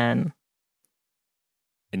top 10.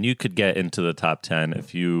 And you could get into the top 10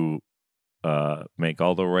 if you make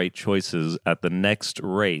all the right choices at the next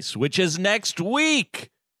race, which is next week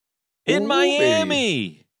in Ooh, Miami.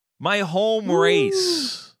 baby. My home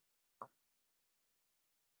race.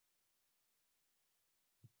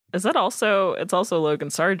 Is that also? It's also Logan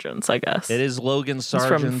Sargent's, I guess. It is Logan He's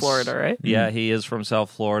Sargent's. from Florida, right? Yeah, he is from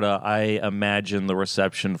South Florida. I imagine the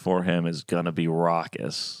reception for him is going to be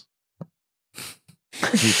raucous.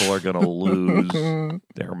 People are going to lose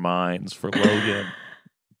their minds for Logan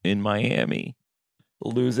in Miami.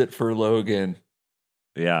 Lose it for Logan.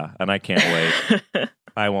 Yeah, and I can't wait.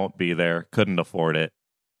 I won't be there. Couldn't afford it.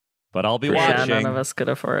 But I'll be Yeah, watching. none of us could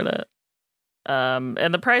afford it.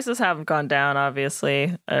 And the prices haven't gone down,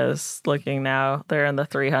 obviously, as looking now. They're in the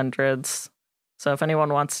 300s. So if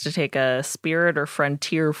anyone wants to take a Spirit or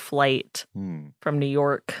Frontier flight from New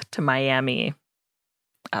York to Miami,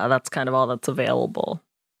 that's kind of all that's available.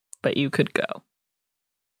 But you could go.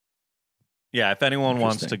 Yeah, if anyone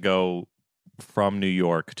wants to go from New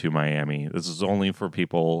York to Miami, this is only for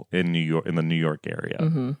people in New York, in the New York area.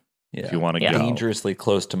 Mm-hmm. Yeah. If you want to go. Dangerously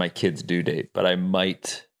close to my kid's due date, but I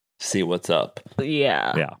might see what's up.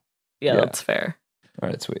 Yeah, that's fair. All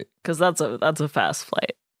right, sweet. Because that's a fast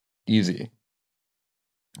flight. Easy.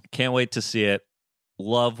 Can't wait to see it.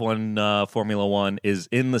 Love when Formula One is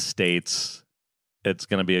in the States. It's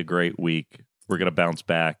going to be a great week. We're going to bounce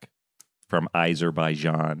back from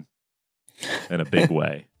Azerbaijan in a big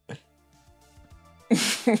way.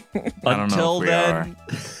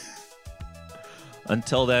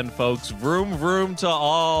 Until then, folks, vroom vroom to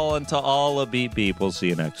all, and to all a beep beep. We'll see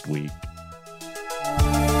you next week.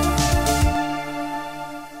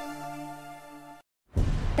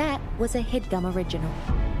 That was a HeadGum original.